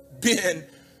been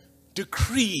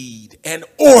decreed and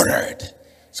ordered.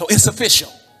 So it's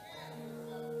official.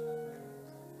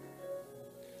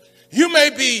 You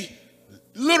may be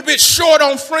a little bit short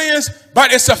on friends,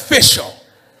 but it's official.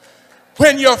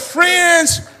 When your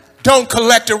friends don't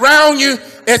collect around you,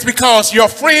 it's because your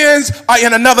friends are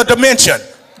in another dimension.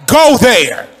 Go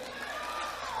there.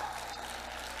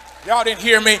 Y'all didn't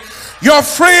hear me. Your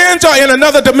friends are in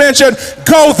another dimension.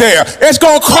 Go there. It's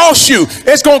going to cost you.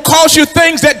 It's going to cost you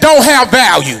things that don't have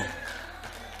value.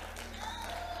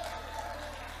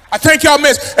 I think y'all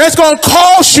missed. It's going to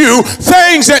cost you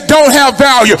things that don't have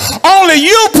value. Only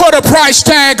you put a price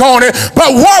tag on it,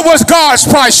 but what was God's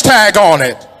price tag on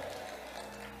it?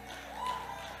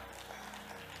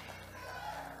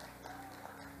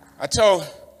 I told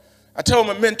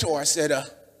my mentor, I said,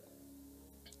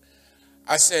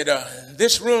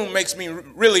 this room makes me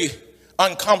really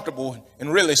uncomfortable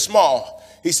and really small.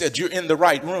 He said, you're in the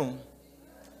right room.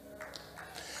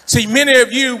 See, many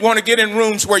of you want to get in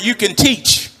rooms where you can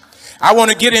teach. I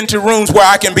want to get into rooms where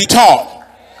I can be taught.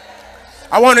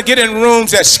 I want to get in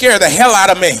rooms that scare the hell out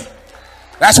of me.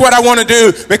 That's what I want to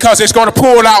do, because it's going to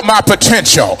pull out my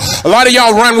potential. A lot of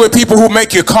y'all run with people who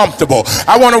make you comfortable.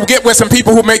 I want to get with some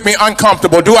people who make me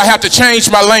uncomfortable. Do I have to change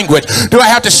my language? Do I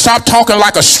have to stop talking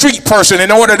like a street person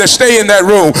in order to stay in that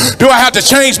room? Do I have to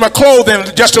change my clothing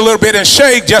just a little bit and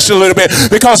shave just a little bit?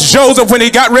 Because Joseph, when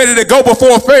he got ready to go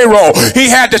before Pharaoh, he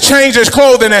had to change his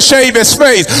clothing and shave his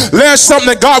face. There's something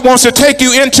that God wants to take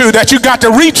you into that you got to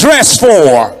redress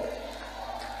for.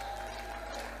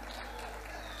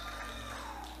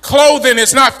 Clothing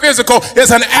is not physical,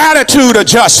 it's an attitude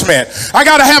adjustment. I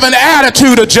got to have an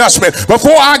attitude adjustment.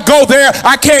 Before I go there,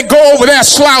 I can't go over there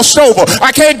slouched over.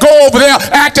 I can't go over there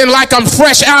acting like I'm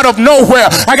fresh out of nowhere.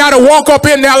 I got to walk up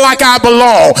in there like I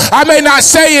belong. I may not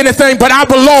say anything, but I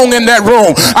belong in that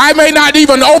room. I may not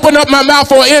even open up my mouth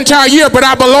for an entire year, but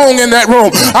I belong in that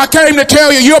room. I came to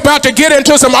tell you, you're about to get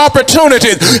into some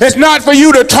opportunities. It's not for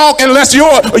you to talk unless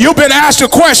you've been asked a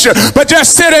question, but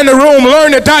just sit in the room,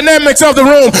 learn the dynamics of the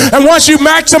room. And once you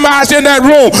maximize in that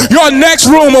room, your next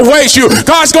room awaits you.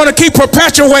 God's going to keep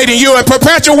perpetuating you and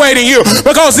perpetuating you,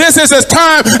 because this is a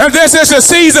time and this is a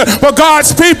season for God's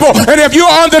people. And if you're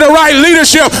under the right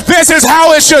leadership, this is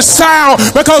how it should sound,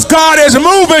 because God is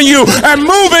moving you and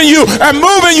moving you and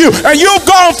moving you. And you've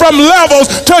gone from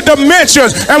levels to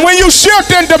dimensions. And when you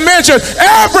shift in dimensions,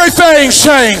 everything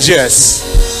changes.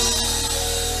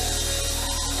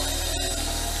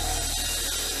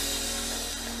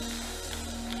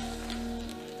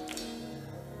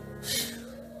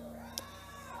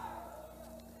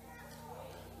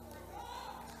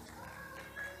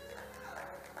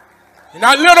 You're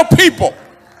not little people.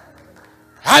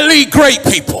 I lead great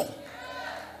people.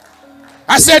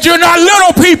 I said, you're not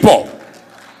little people.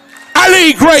 I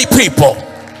lead great people.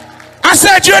 I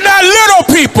said, you're not little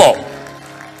people.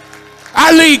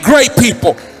 I lead great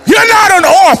people. You're not an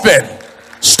orphan.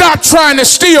 Stop trying to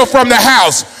steal from the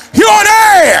house. You're an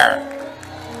heir.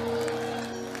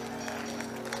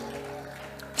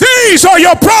 These are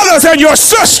your brothers and your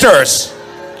sisters.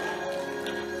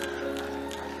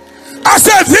 I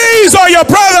said, these are your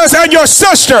brothers and your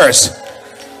sisters.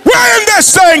 We're in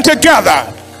this thing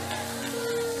together.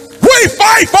 We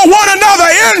fight for one another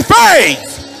in faith.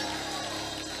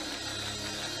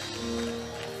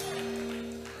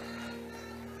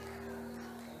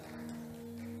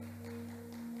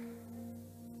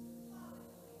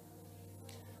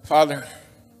 Father,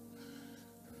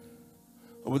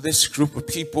 over this group of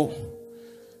people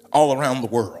all around the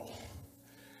world,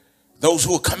 those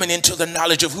who are coming into the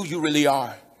knowledge of who you really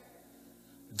are,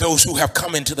 those who have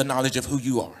come into the knowledge of who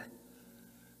you are,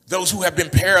 those who have been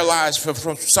paralyzed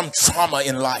from some trauma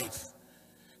in life,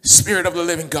 Spirit of the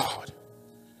living God,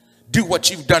 do what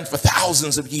you've done for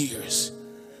thousands of years.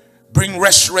 Bring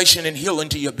restoration and healing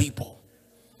to your people.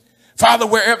 Father,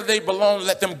 wherever they belong,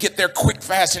 let them get there quick,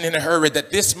 fast, and in a hurry, that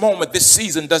this moment, this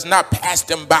season does not pass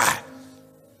them by.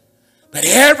 But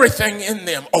everything in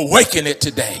them, awaken it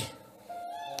today.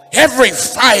 Every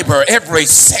fiber, every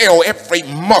cell, every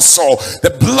muscle,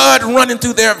 the blood running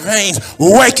through their veins,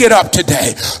 wake it up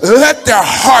today. Let their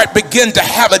heart begin to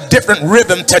have a different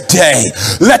rhythm today.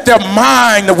 Let their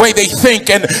mind, the way they think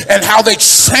and how they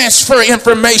transfer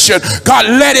information, God,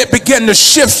 let it begin to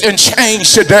shift and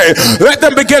change today. Let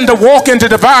them begin to walk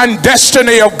into divine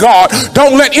destiny of God.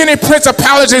 Don't let any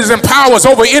principalities and powers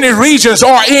over any regions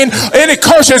or in any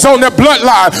curses on their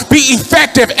bloodline be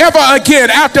effective ever again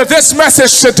after this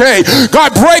message today.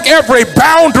 God, break every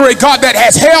boundary, God, that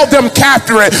has held them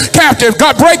captive.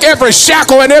 God, break every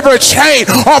shackle and every chain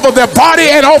off of their body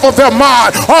and off of their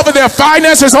mind, off of their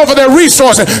finances, over their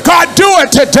resources. God, do it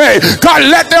today. God,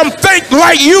 let them think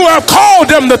like you have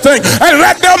called them to think, and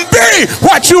let them be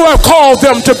what you have called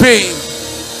them to be.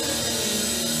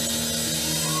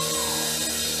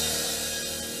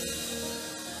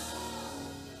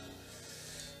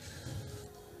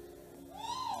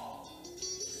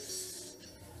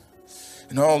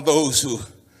 And all those who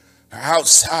are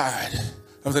outside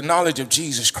of the knowledge of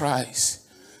Jesus Christ,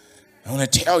 I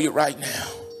want to tell you right now,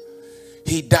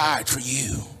 he died for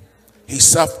you. He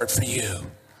suffered for you.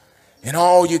 And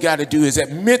all you got to do is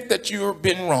admit that you've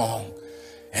been wrong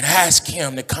and ask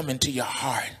him to come into your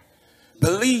heart.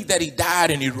 Believe that he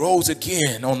died and he rose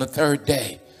again on the third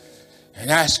day,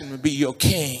 and ask him to be your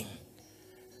king.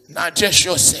 Not just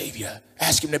your savior.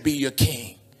 Ask him to be your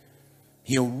king.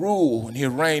 He'll rule and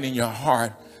he'll reign in your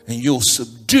heart, and you'll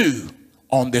subdue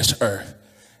on this earth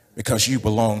because you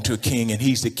belong to a king, and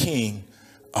he's the King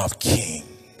of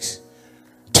kings.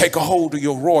 Take a hold of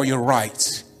your royal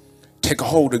rights. Take a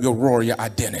hold of your royal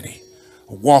identity.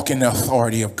 Walk in the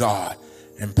authority of God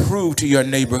and prove to your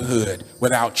neighborhood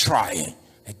without trying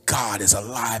that God is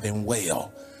alive and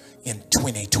well in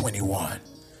 2021.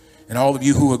 And all of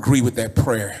you who agree with that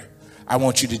prayer, I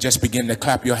want you to just begin to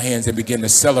clap your hands and begin to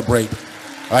celebrate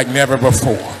like never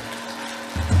before.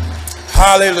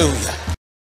 Hallelujah.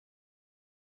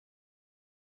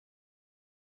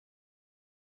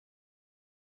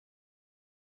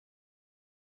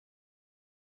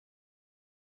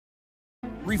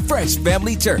 Refresh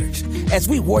Family Church. As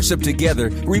we worship together,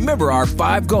 remember our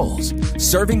 5 goals: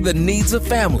 serving the needs of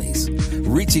families,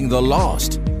 reaching the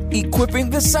lost, equipping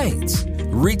the saints,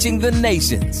 reaching the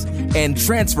nations, and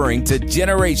transferring to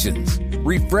generations.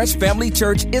 Refresh Family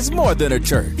Church is more than a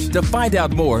church. To find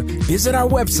out more, visit our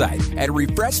website at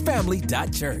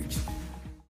refreshfamily.church.